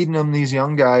think feeding them these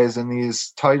young guys and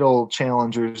these title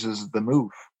challengers is the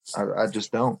move. I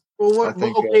just don't. Well,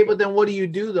 but then what do you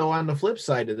do, though, on the flip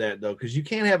side of that, though? Because you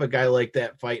can't have a guy like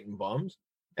that fighting bums.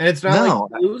 And it's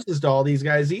not like he loses to all these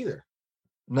guys either.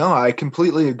 No, I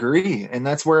completely agree. And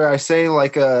that's where I say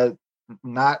like an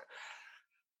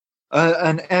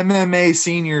MMA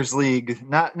seniors league,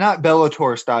 not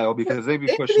Bellator style, because they'd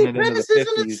be pushing it into the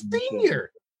 50s.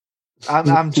 Senior.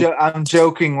 I'm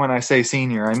joking when I say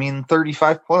senior. I mean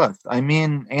 35 plus. I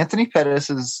mean Anthony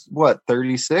Pettis is what,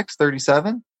 36,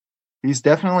 37? He's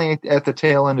definitely at the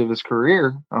tail end of his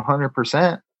career,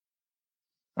 100%.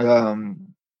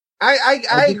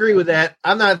 I agree with that.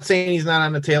 I'm not saying he's not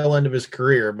on the tail end of his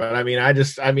career, but I mean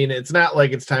it's not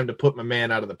like it's time to put my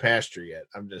man out of the pasture yet.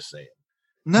 I'm just saying.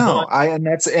 No,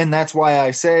 that's why I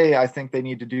say I think they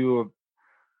need to do.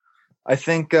 I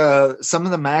think some of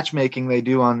the matchmaking they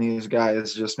do on these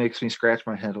guys just makes me scratch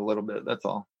my head a little bit. That's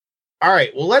all. All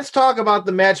right. Well, let's talk about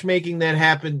the matchmaking that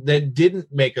happened that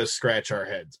didn't make us scratch our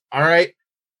heads. All right.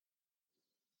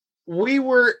 We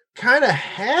were kind of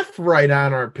half right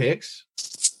on our picks.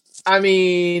 I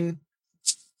mean,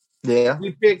 yeah,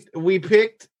 we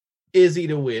picked Izzy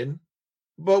to win,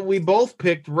 but we both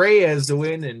picked Reyes to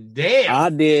win, and damn, I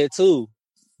did too.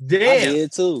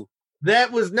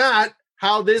 That was not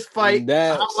how this fight.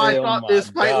 I thought this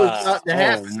fight was about to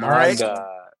happen. All right. God.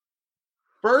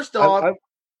 First off,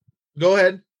 go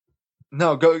ahead.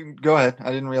 No, go ahead.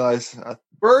 I didn't realize.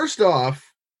 First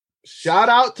off, shout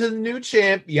out to the new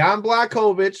champ, Jan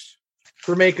Blachowicz,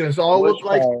 for making us all look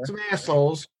like some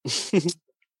assholes.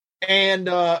 And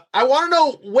I want to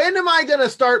know, when am I going to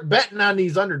start betting on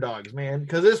these underdogs, man?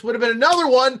 Because this would have been another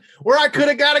one where I could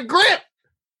have got a grip.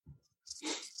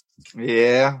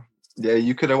 Yeah,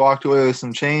 you could have walked away with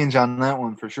some change on that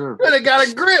one for sure. Could have got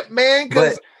a grip, man.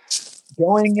 Because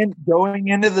going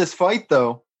into this fight,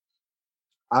 though,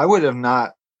 I would have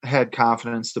not had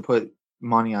confidence to put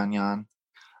money on Jan.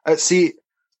 See,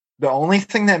 the only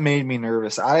thing that made me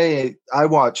nervous, I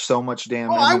watched so much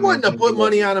damn. I wouldn't have put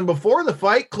money on him before the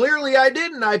fight. Clearly, I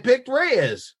didn't. I picked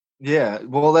Reyes. Yeah,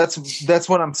 well, that's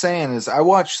what I'm saying is I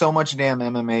watched so much damn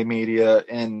MMA media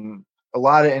and a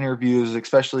lot of interviews,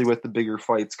 especially with the bigger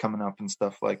fights coming up and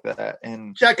stuff like that.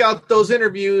 And check out those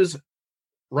interviews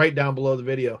right down below the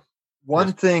video.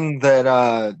 One thing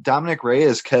that Dominic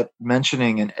Reyes kept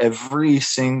mentioning in every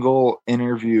single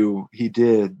interview he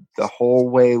did the whole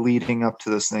way leading up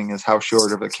to this thing is how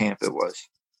short of a camp it was.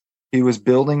 He was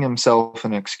building himself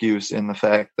an excuse in the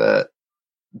fact that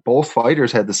both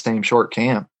fighters had the same short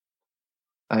camp.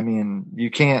 I mean,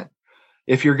 you can't,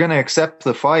 if you're going to accept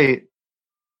the fight,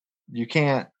 you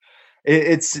can't,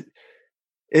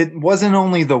 it wasn't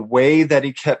only the way that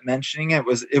he kept mentioning it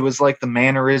was like the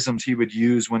mannerisms he would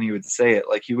use when he would say it.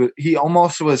 Like he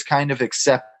almost was kind of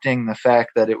accepting the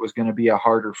fact that it was going to be a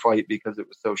harder fight because it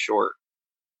was so short.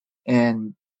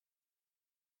 And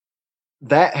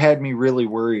that had me really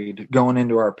worried going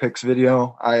into our picks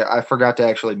video. I forgot to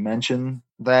actually mention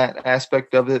that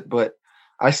aspect of it, but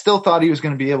I still thought he was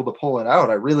going to be able to pull it out.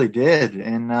 I really did.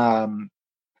 And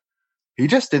he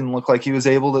just didn't look like he was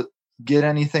able to get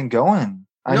anything going.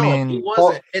 I mean, he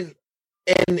wasn't.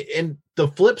 And the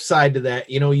flip side to that,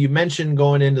 you mentioned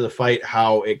going into the fight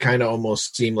how it kind of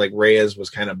almost seemed like Reyes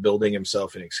was kind of building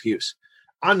himself an excuse.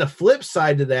 On the flip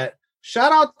side to that,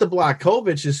 shout out to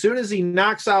Blachowicz. As soon as he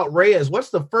knocks out Reyes, what's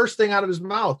the first thing out of his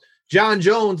mouth? John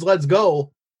Jones, let's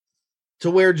go. To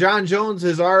where John Jones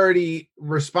has already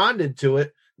responded to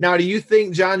it. Now, do you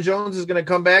think John Jones is going to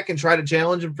come back and try to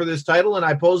challenge him for this title? And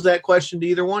I pose that question to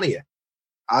either one of you.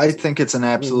 I think it's an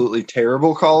absolutely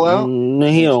terrible call out.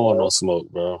 He don't want no smoke,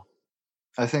 bro.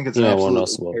 I think it's an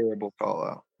absolutely terrible call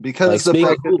out. Because the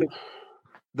fact that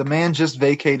the man just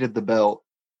vacated the belt.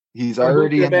 He's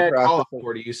already in the process.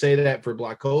 Do you say that for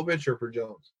Blachowicz or for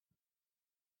Jones?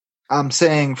 I'm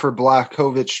saying for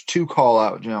Blachowicz to call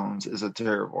out Jones is a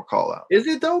terrible call out. Is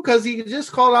it though? Because he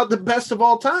just called out the best of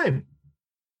all time.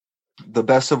 The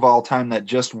best of all time that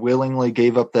just willingly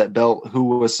gave up that belt,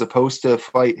 who was supposed to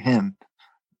fight him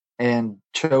and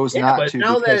chose not to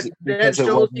because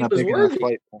it wasn't a big enough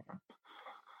fight for him.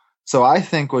 So I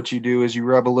think what you do is you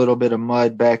rub a little bit of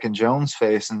mud back in Jones'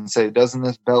 face and say, doesn't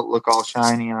this belt look all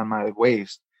shiny on my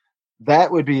waist?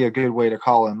 That would be a good way to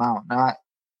call him out.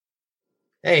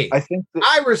 Hey,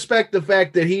 I respect the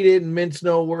fact that he didn't mince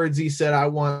no words. He said, I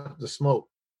want the smoke.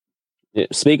 Yeah,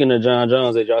 speaking of John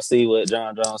Jones, did y'all see what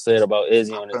John Jones said about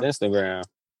Izzy on his Instagram?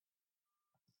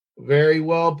 Very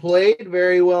well played.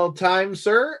 Very well timed,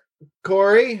 sir.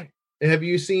 Corey, have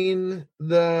you seen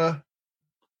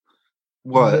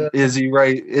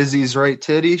Izzy's right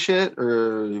titty shit,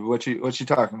 or what you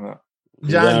talking about?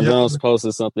 John Jones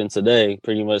posted something today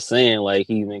pretty much saying like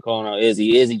he's been calling out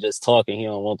Izzy just talking, he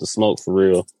don't want the smoke for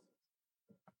real.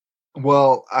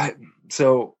 Well,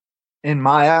 in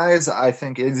my eyes, I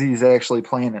think Izzy's actually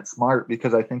playing it smart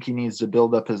because I think he needs to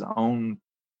build up his own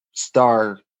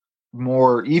star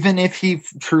more. Even if he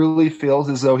truly feels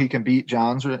as though he can beat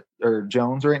Jones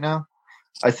right now,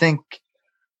 I think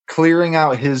clearing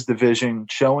out his division,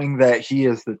 showing that he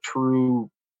is the true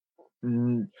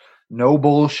no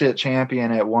bullshit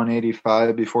champion at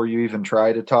 185 before you even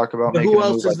try to talk about but making who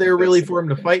else is there really for him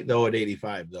to fight though at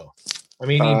 85 though? I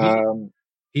mean,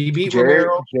 he beat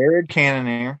Romero. Jared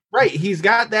Cannonier. Right, he's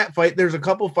got that fight. There's a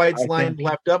couple fights lined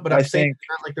left up, but I'm saying it's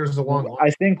not like there's a long one.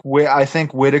 I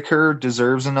think Whitaker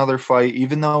deserves another fight,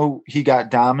 even though he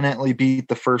got dominantly beat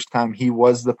the first time. He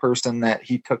was the person that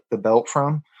he took the belt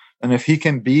from, and if he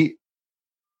can beat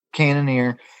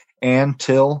Cannonier and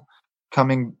Till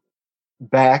coming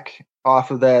back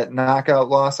off of that knockout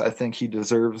loss, I think he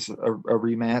deserves a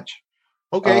rematch.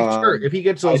 Okay, sure. If he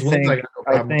gets those wins, I got no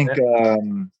problem with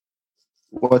that.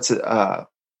 What's it?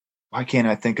 Why can't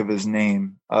I think of his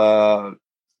name?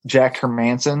 Jack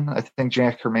Hermanson. I think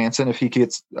Jack Hermanson, if he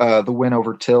gets the win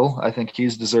over Till, I think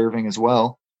he's deserving as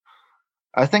well.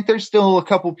 I think there's still a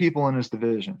couple people in his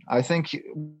division. I think.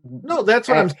 No, that's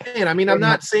what I'm saying. I mean, I'm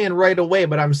not saying right away,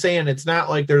 but I'm saying it's not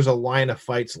like there's a line of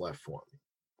fights left for him.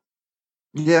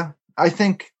 Yeah, I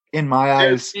think in my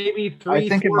eyes, maybe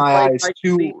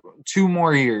two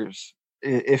more years.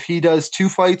 If he does 2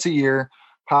 fights a year,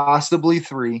 possibly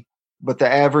 3, but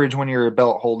the average when you're a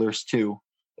belt holder is 2.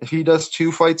 If he does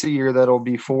 2 fights a year, that'll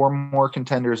be 4 more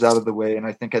contenders out of the way, and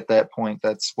I think at that point,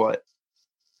 that's what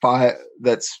 5.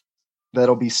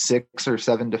 That'll be 6 or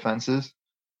 7 defenses,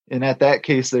 and at that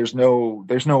case, there's no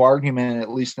argument, at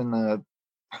least in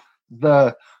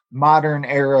the modern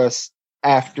era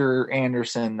after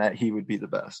Anderson, that he would be the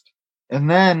best. And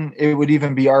then it would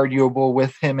even be arguable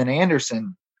with him and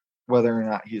Anderson whether or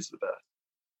not he's the best.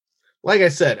 Like I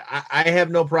said, I have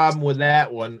no problem with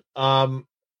that one.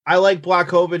 I like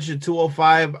Blachowicz at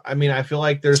 205. I mean, I feel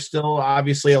like there's still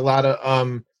obviously a lot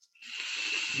of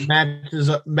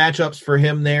matchups for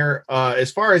him there.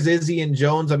 As far as Izzy and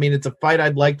Jones, I mean, it's a fight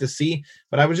I'd like to see,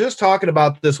 but I was just talking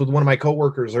about this with one of my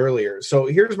coworkers earlier. So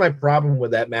here's my problem with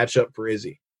that matchup for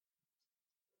Izzy.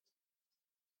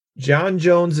 John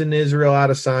Jones and Israel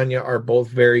Adesanya are both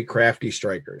very crafty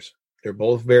strikers. They're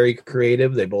both very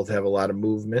creative. They both have a lot of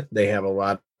movement. They have a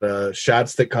lot of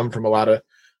shots that come from a lot of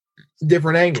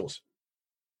different angles.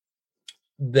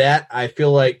 That I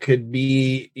feel like could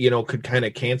kind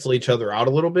of cancel each other out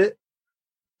a little bit.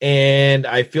 And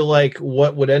I feel like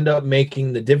what would end up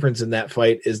making the difference in that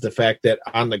fight is the fact that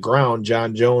on the ground,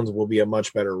 John Jones will be a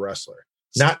much better wrestler.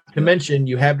 Not to mention,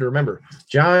 you have to remember,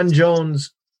 John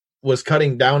Jones was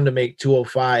cutting down to make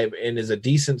 205 and is a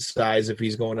decent size if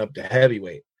he's going up to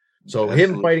heavyweight. So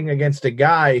him fighting against a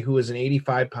guy who is an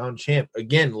 85-pound champ,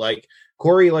 again, like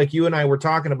Corey, like you and I were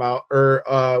talking about,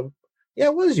 it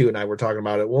was you and I were talking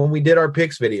about it when we did our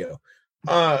picks video.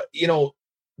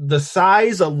 The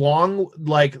size along,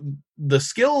 like the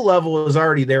skill level is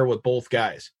already there with both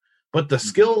guys, but the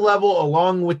skill level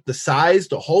along with the size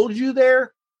to hold you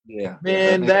there,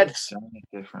 man, that's a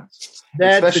difference.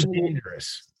 That's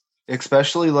dangerous.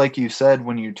 Especially like you said,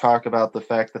 when you talk about the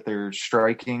fact that they're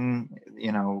striking,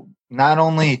 not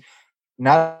only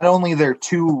they're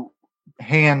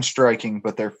 2-hand striking,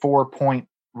 but they're 4-point,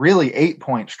 really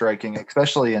 8-point striking,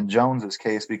 especially in Jones's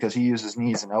case, because he uses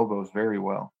knees and elbows very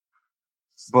well.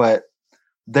 But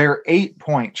their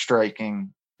 8-point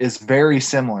striking is very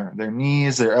similar. Their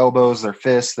knees, their elbows, their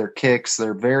fists, their kicks,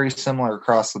 they're very similar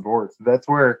across the board.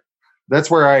 That's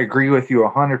where I agree with you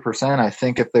 100%. I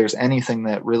think if there's anything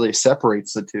that really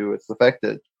separates the two, it's the fact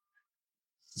that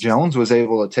Jones was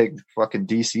able to take fucking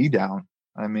DC down.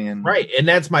 I mean, right, and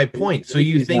that's my point. So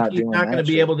you think he's not going to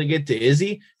be able to get to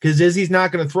Izzy? Because Izzy's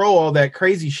not going to throw all that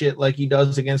crazy shit like he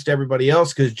does against everybody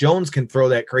else, because Jones can throw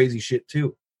that crazy shit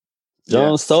too.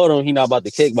 Jones told him he's not about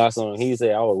to kickbox on him. He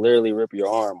said, I will literally rip your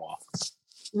arm off.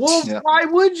 Well, why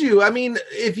would you? I mean,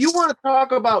 if you want to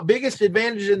talk about biggest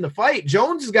advantage in the fight,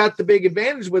 Jones has got the big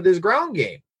advantage with his ground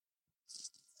game.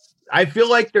 I feel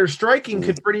like their striking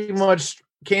could pretty much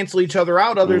cancel each other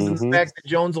out, other than the fact that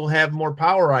Jones will have more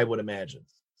power, I would imagine.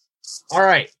 All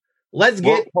right,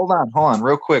 hold on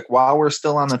real quick. While we're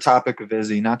still on the topic of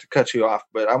Izzy, not to cut you off,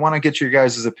 but I want to get your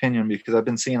guys' opinion, because I've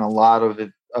been seeing a lot of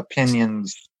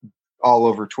opinions all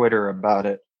over Twitter about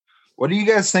it. What do you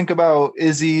guys think about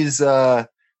Izzy's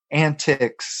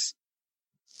antics,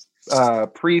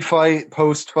 pre-fight,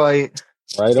 post-fight,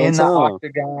 right in the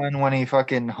octagon when he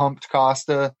fucking humped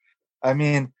Costa? I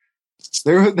mean,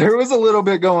 there was a little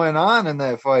bit going on in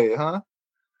that fight, huh?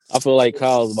 I feel like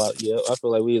Kyle's I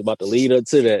feel like we was about to lead up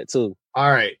to that too.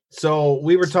 All right. So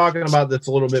we were talking about this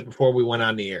a little bit before we went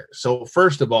on the air. So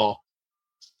first of all,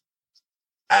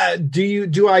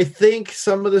 Do I think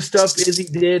some of the stuff Izzy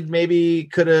did maybe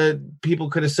people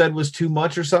could have said was too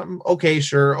much or something? Okay,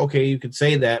 sure. Okay, you could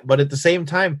say that. But at the same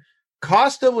time,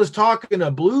 Costa was talking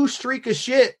a blue streak of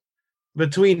shit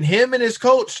between him and his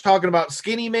coach, talking about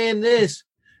skinny man this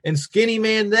and skinny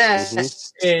man that.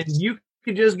 Mm-hmm. And you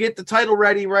could just get the title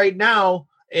ready right now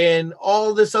and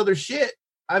all this other shit.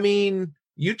 I mean,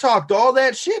 you talked all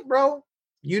that shit, bro.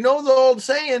 You know the old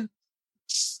saying.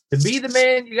 To be the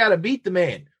man, you got to beat the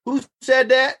man. Who said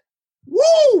that?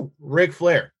 Woo! Ric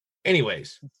Flair.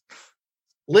 Anyways,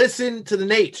 listen to the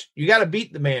Nate. You got to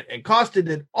beat the man. And Costa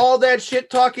did all that shit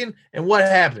talking, and what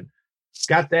happened?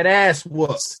 Got that ass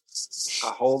whooped.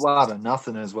 A whole lot of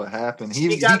nothing is what happened.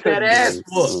 He got that ass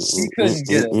whooped. He couldn't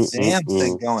get a damn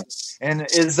thing going. And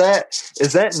is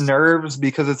that nerves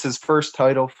because it's his first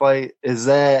title fight? Is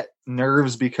that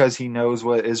nerves because he knows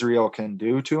what Israel can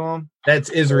do to him? That's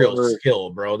Israel's skill,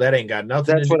 bro. That ain't got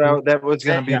nothing. That's that was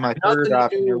going to be my third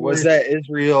option here. Was that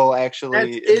Israel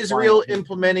actually? That's Israel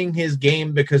implementing his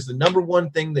game, because the number one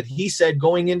thing that he said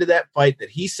going into that fight that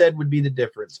he said would be the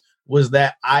difference was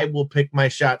that I will pick my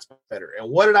shots better. And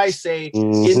what did I say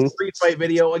in the pre-fight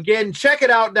video? Again, check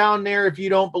it out down there. If you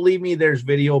don't believe me, there's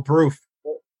video proof.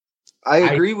 I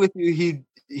agree with you.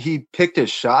 He picked his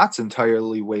shots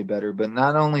entirely way better, but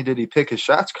not only did he pick his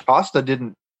shots, Costa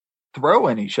didn't throw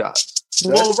any shots.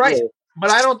 Well, right. But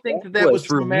I don't think that was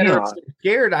from a matter of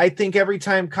scared. I think every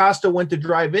time Costa went to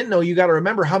drive in, though, you got to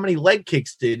remember how many leg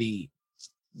kicks did he eat?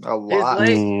 A lot.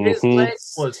 His leg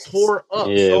was tore up.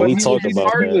 Yeah, so we talked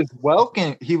about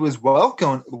that. He was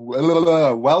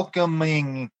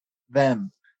welcoming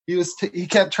them. He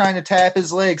kept trying to tap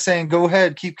his leg, saying, "Go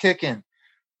ahead, keep kicking."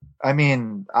 I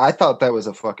mean, I thought that was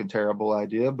a fucking terrible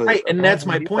idea, but right, and that's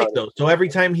my point, though. So every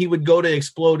time he would go to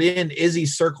explode in,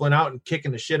 Izzy's circling out and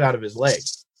kicking the shit out of his leg.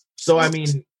 So I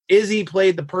mean, Izzy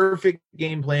played the perfect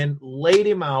game plan, laid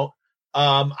him out.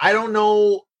 I don't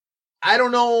know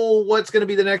what's going to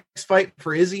be the next fight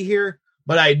for Izzy here,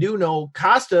 but I do know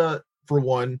Costa, for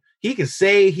one, he could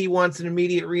say he wants an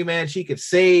immediate rematch. He could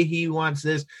say he wants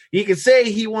this. He could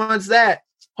say he wants that.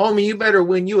 Homie, you better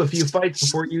win you a few fights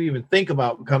before you even think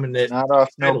about coming to. Not off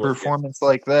no performance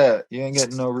like that. You ain't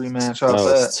getting no rematch off that.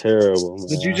 Was terrible. Man.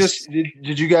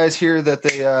 Did you guys hear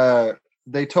that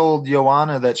they told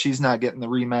Joanna that she's not getting the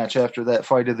rematch after that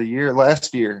fight of the year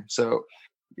last year? So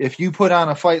if you put on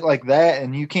a fight like that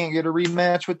and you can't get a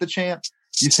rematch with the champ,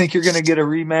 you think you're going to get a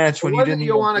rematch when you didn't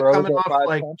even throw coming off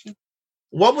like punches?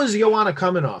 What was Joanna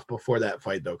coming off before that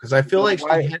fight, though? Because I feel like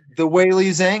the Weili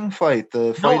Zhang fight,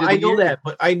 the fight. No, I know that,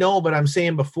 but I'm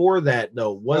saying before that,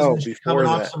 though, wasn't she coming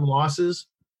off some losses?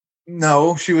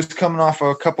 No, she was coming off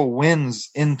a couple wins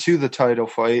into the title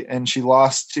fight, and she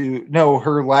lost to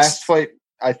her last fight.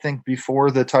 I think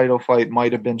before the title fight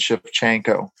might have been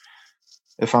Shevchenko.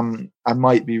 I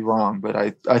might be wrong, but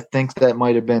I think that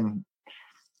might have been.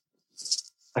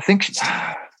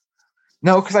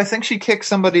 No, because I think she kicked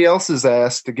somebody else's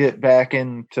ass to get back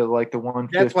into like the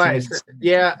 115. That's why.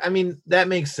 Yeah, I mean that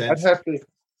makes sense.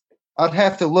 I'd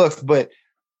have to look, but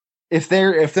if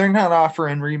they're not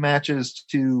offering rematches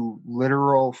to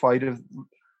literal fight of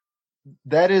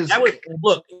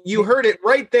look, you heard it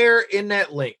right there in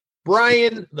that link.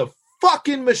 Brian, the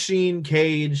fucking Machine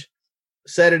Cage,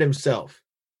 said it himself.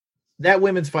 That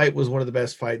women's fight was one of the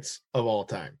best fights of all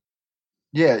time.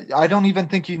 Yeah, I don't even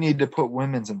think you need to put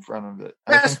women's in front of it.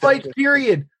 Best fight,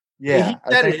 period. Yeah. He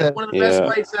said it. It's one of the best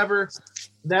fights ever.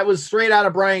 That was straight out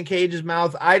of Brian Cage's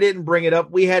mouth. I didn't bring it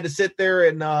up. We had to sit there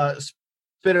and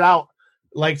spit it out.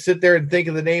 Like, sit there and think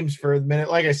of the names for a minute.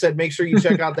 Like I said, make sure you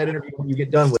check out that interview when you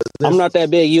get done with it. I'm not that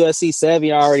big UFC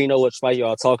savvy. I already know which fight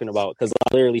y'all talking about because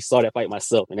I literally saw that fight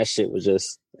myself, and that shit was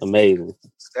just amazing.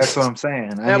 That's what I'm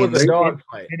saying. That was a dog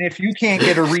fight. And if you can't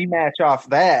get a rematch off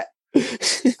that,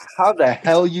 how the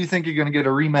hell you think you're going to get a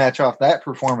rematch off that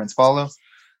performance, Paulo?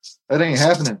 That ain't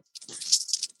happening.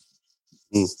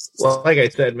 Well, like I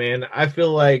said, man, I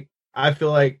feel like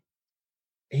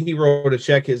he wrote a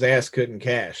check his ass couldn't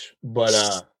cash. But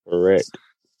correct.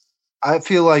 I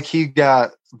feel like he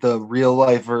got the real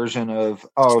life version of,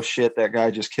 oh shit, that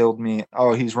guy just killed me.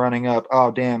 Oh, he's running up.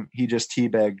 Oh damn, he just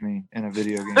teabagged me in a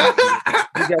video game. He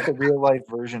got the real life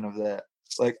version of that.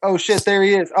 Like, oh shit, there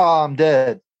he is. Oh, I'm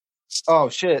dead. Oh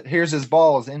shit, here's his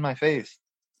balls in my face.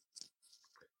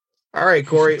 All right,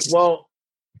 Corey. Well,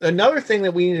 another thing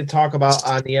that we need to talk about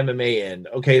on the MMA end.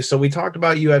 Okay, so we talked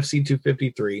about UFC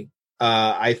 253.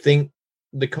 I think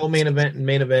the co-main event and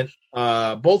main event,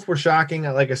 both were shocking.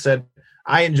 Like I said,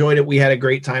 I enjoyed it. We had a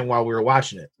great time while we were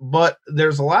watching it. But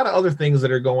there's a lot of other things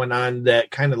that are going on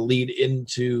that kind of lead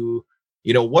into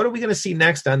what are we going to see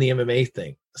next on the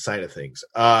MMA side of things?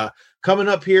 Coming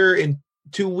up here in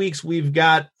 2 weeks, we've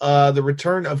got the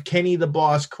return of Kenny the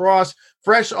Boss Cross,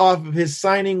 fresh off of his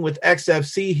signing with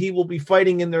XFC. He will be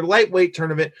fighting in their lightweight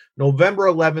tournament November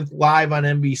 11th live on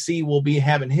NBC. We'll be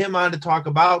having him on to talk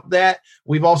about that.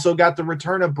 We've also got the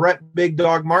return of Brett Big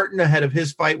Dog Martin ahead of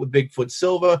his fight with Bigfoot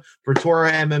Silva for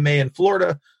Tora MMA in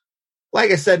Florida. Like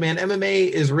I said, man, MMA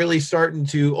is really starting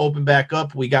to open back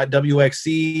up. We got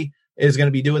WXC is going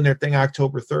to be doing their thing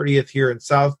October 30th here in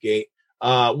Southgate.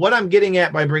 What I'm getting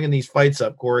at by bringing these fights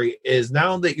up, Corey, is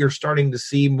now that you're starting to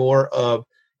see more of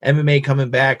MMA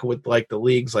coming back with like the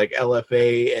leagues like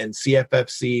LFA and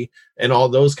CFFC and all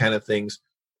those kind of things,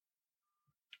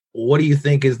 what do you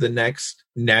think is the next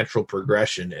natural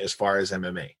progression as far as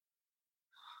MMA?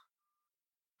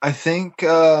 I think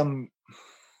I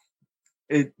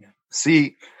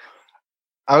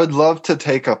would love to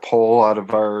take a poll out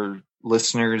of our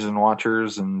listeners and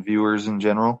watchers and viewers in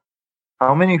general.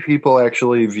 How many people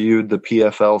actually viewed the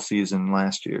PFL season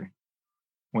last year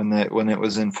when it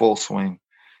was in full swing?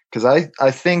 Because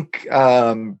I think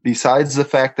besides the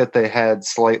fact that they had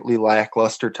slightly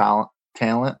lackluster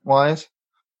talent-wise,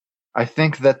 I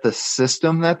think that the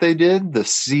system that they did, the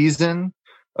season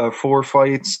of 4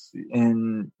 fights,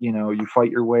 and you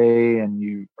fight your way and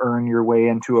you earn your way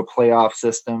into a playoff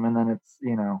system, and then it's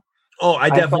Oh, I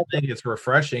definitely think it's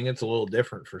refreshing. It's a little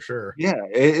different for sure. Yeah,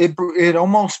 it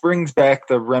almost brings back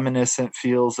the reminiscent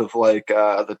feels of like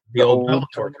the old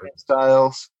tournament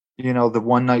styles. The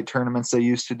one night tournaments they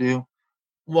used to do.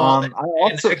 Well,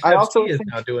 I also is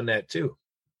now doing that too.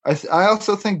 I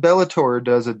also think Bellator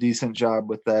does a decent job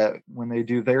with that when they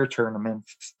do their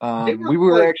tournaments. We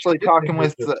were actually talking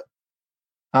with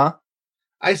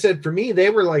I said for me, they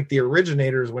were like the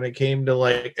originators when it came to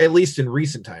like, at least in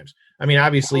recent times. I mean,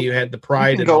 obviously you had the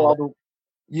Pride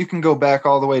you can go back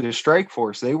all the way to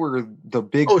Strikeforce. They were the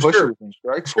big pushers in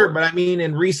Strikeforce. Sure, but I mean,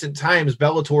 in recent times,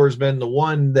 Bellator has been the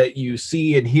one that you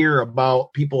see and hear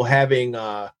about people having,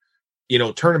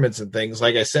 tournaments and things,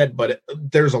 like I said, but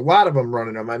there's a lot of them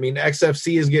running them. I mean,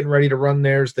 XFC is getting ready to run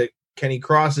theirs that Kenny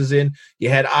Cross is in. You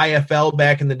had IFL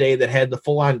back in the day that had the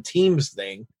full-on teams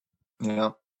thing.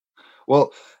 Yeah.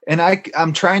 Well, and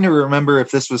I'm trying to remember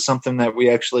if this was something that we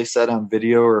actually said on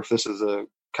video or if this is a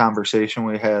conversation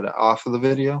we had off of the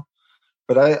video.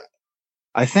 But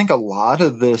I think a lot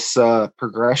of this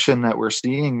progression that we're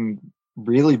seeing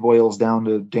really boils down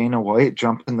to Dana White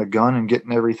jumping the gun and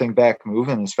getting everything back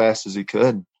moving as fast as he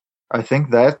could. I think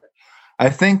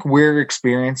we're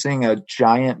experiencing a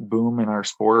giant boom in our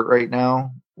sport right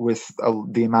now with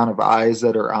the amount of eyes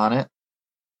that are on it,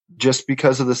 just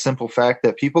because of the simple fact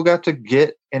that people got to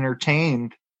get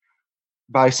entertained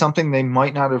by something they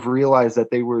might not have realized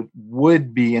that they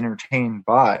would be entertained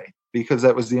by, because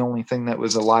that was the only thing that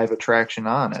was a live attraction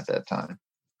on at that time.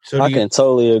 So I can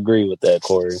totally agree with that,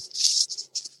 Corey.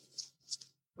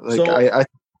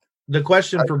 The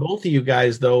question for both of you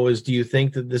guys, though, is do you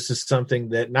think that this is something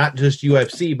that not just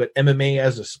UFC, but MMA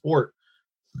as a sport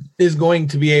is going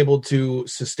to be able to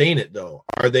sustain it, though?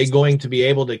 Are they going to be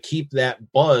able to keep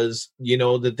that buzz,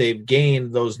 that they've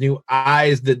gained, those new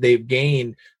eyes that they've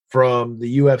gained from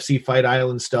the UFC Fight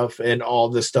Island stuff and all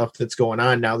the stuff that's going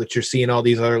on now that you're seeing all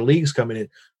these other leagues coming in?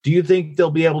 Do you think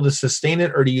they'll be able to sustain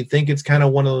it, or do you think it's kind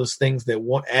of one of those things that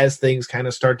as things kind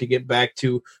of start to get back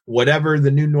to whatever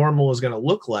the new normal is going to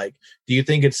look like, do you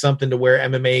think it's something to where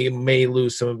MMA may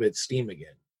lose some of its steam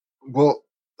again? Well,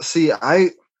 see, I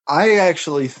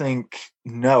actually think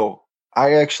no.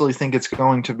 I actually think it's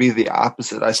going to be the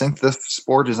opposite. I think this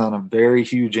sport is on a very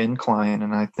huge incline,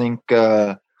 and I think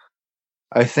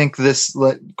this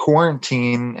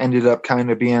quarantine ended up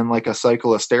kind of being like a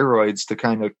cycle of steroids to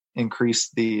kind of increase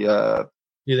the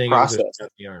you think process.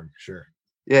 The arm, sure.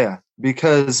 Yeah,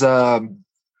 because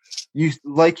you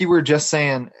were just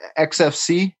saying,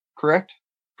 XFC, correct,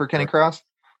 for Kenny Cross?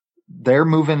 They're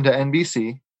moving to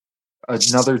NBC,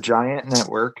 another giant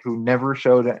network who never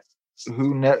showed any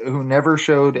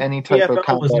type of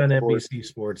PFL was on sport. NBC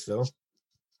Sports, though.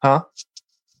 Huh?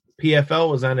 PFL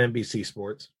was on NBC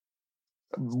Sports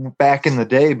back in the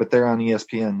day, but they're on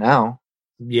ESPN now.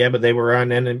 Yeah, but they were on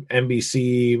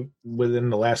NBC within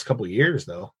the last couple of years,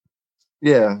 though.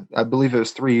 Yeah, I believe it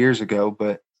was 3 years ago,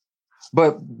 but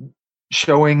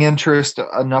showing interest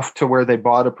enough to where they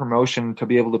bought a promotion to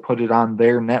be able to put it on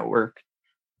their network.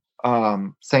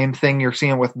 Same thing you're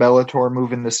seeing with Bellator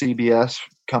moving to CBS,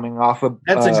 coming off of.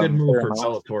 That's a good move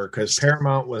Paramount. For Bellator, because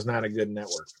Paramount was not a good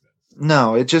network.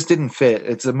 No, it just didn't fit.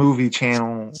 It's a movie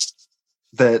channel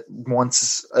that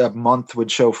once a month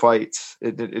would show fights.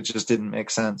 It just didn't make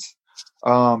sense.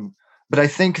 But I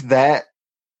think that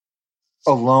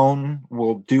alone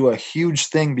will do a huge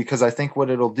thing, because I think what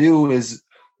it'll do is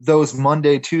those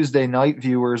Monday, Tuesday night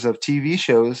viewers of TV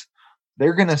shows,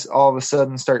 they're going to all of a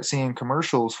sudden start seeing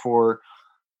commercials for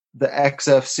the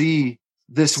XFC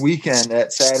this weekend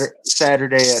at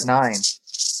Saturday at 9.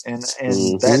 And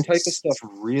that type of stuff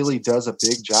really does a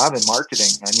big job in marketing.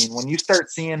 I mean, when you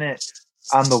start seeing it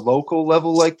on the local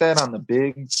level like that, on the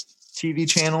big TV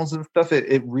channels and stuff,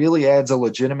 it really adds a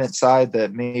legitimate side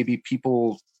that maybe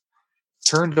people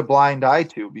turned a blind eye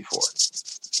to before.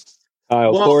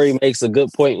 Corey makes a good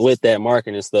point with that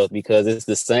marketing stuff, because it's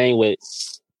the same with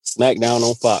SmackDown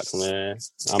on Fox, man.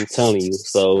 I'm telling you.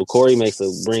 So Corey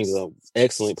brings up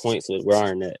excellent points with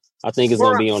regarding that. I think it's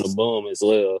going to be on the boom as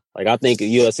well. Like, I think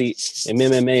UFC and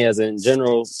MMA as in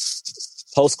general,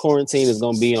 post-quarantine is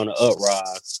going to be on the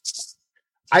uprise.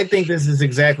 I think this is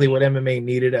exactly what MMA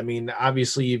needed. I mean,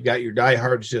 obviously you've got your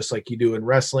diehards just like you do in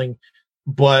wrestling,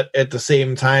 but at the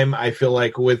same time, I feel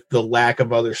like with the lack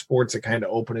of other sports, it kind of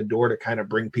opened a door to kind of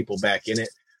bring people back in it.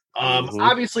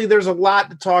 Obviously there's a lot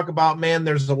to talk about, man.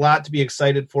 There's a lot to be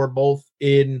excited for, both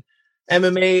in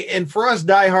MMA and for us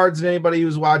diehards and anybody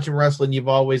who's watching wrestling. You've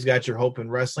always got your hope in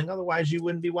wrestling. Otherwise you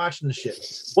wouldn't be watching the shit.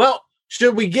 Well,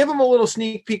 should we give them a little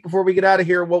sneak peek before we get out of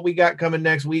here, what we got coming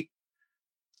next week?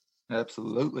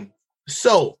 Absolutely.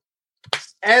 So,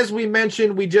 as we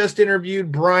mentioned, we just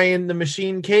interviewed Brian the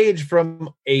Machine Cage from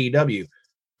AEW.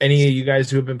 Any of you guys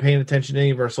who have been paying attention to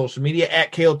any of our social media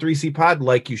at KO3C Pod,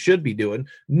 like you should be doing,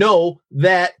 know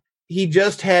that he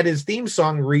just had his theme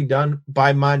song redone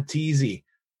by Montezi.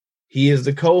 He is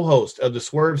the co-host of the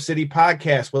Swerve City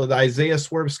podcast with Isaiah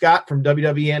Swerve Scott from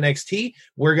WWE NXT.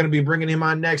 We're going to be bringing him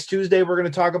on next Tuesday. We're going to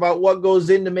talk about what goes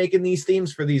into making these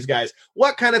themes for these guys.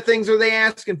 What kind of things are they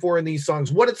asking for in these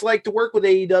songs? What it's like to work with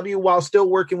AEW while still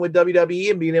working with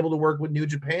WWE and being able to work with New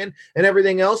Japan and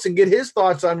everything else, and get his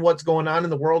thoughts on what's going on in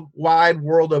the wide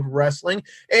world of wrestling.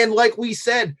 And like we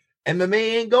said, MMA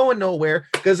ain't going nowhere,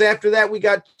 because after that, we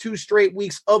got 2 straight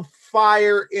weeks of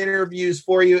fire interviews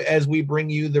for you as we bring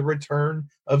you the return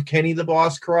of Kenny the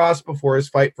Boss Cross before his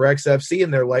fight for XFC in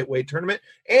their lightweight tournament,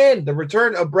 and the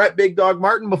return of Brett Big Dog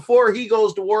Martin before he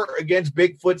goes to war against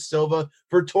Bigfoot Silva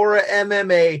for Tora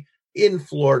MMA in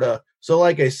Florida. So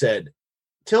like I said,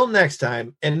 till next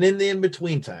time, and in the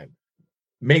in-between time,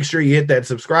 make sure you hit that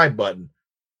subscribe button.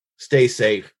 Stay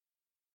safe.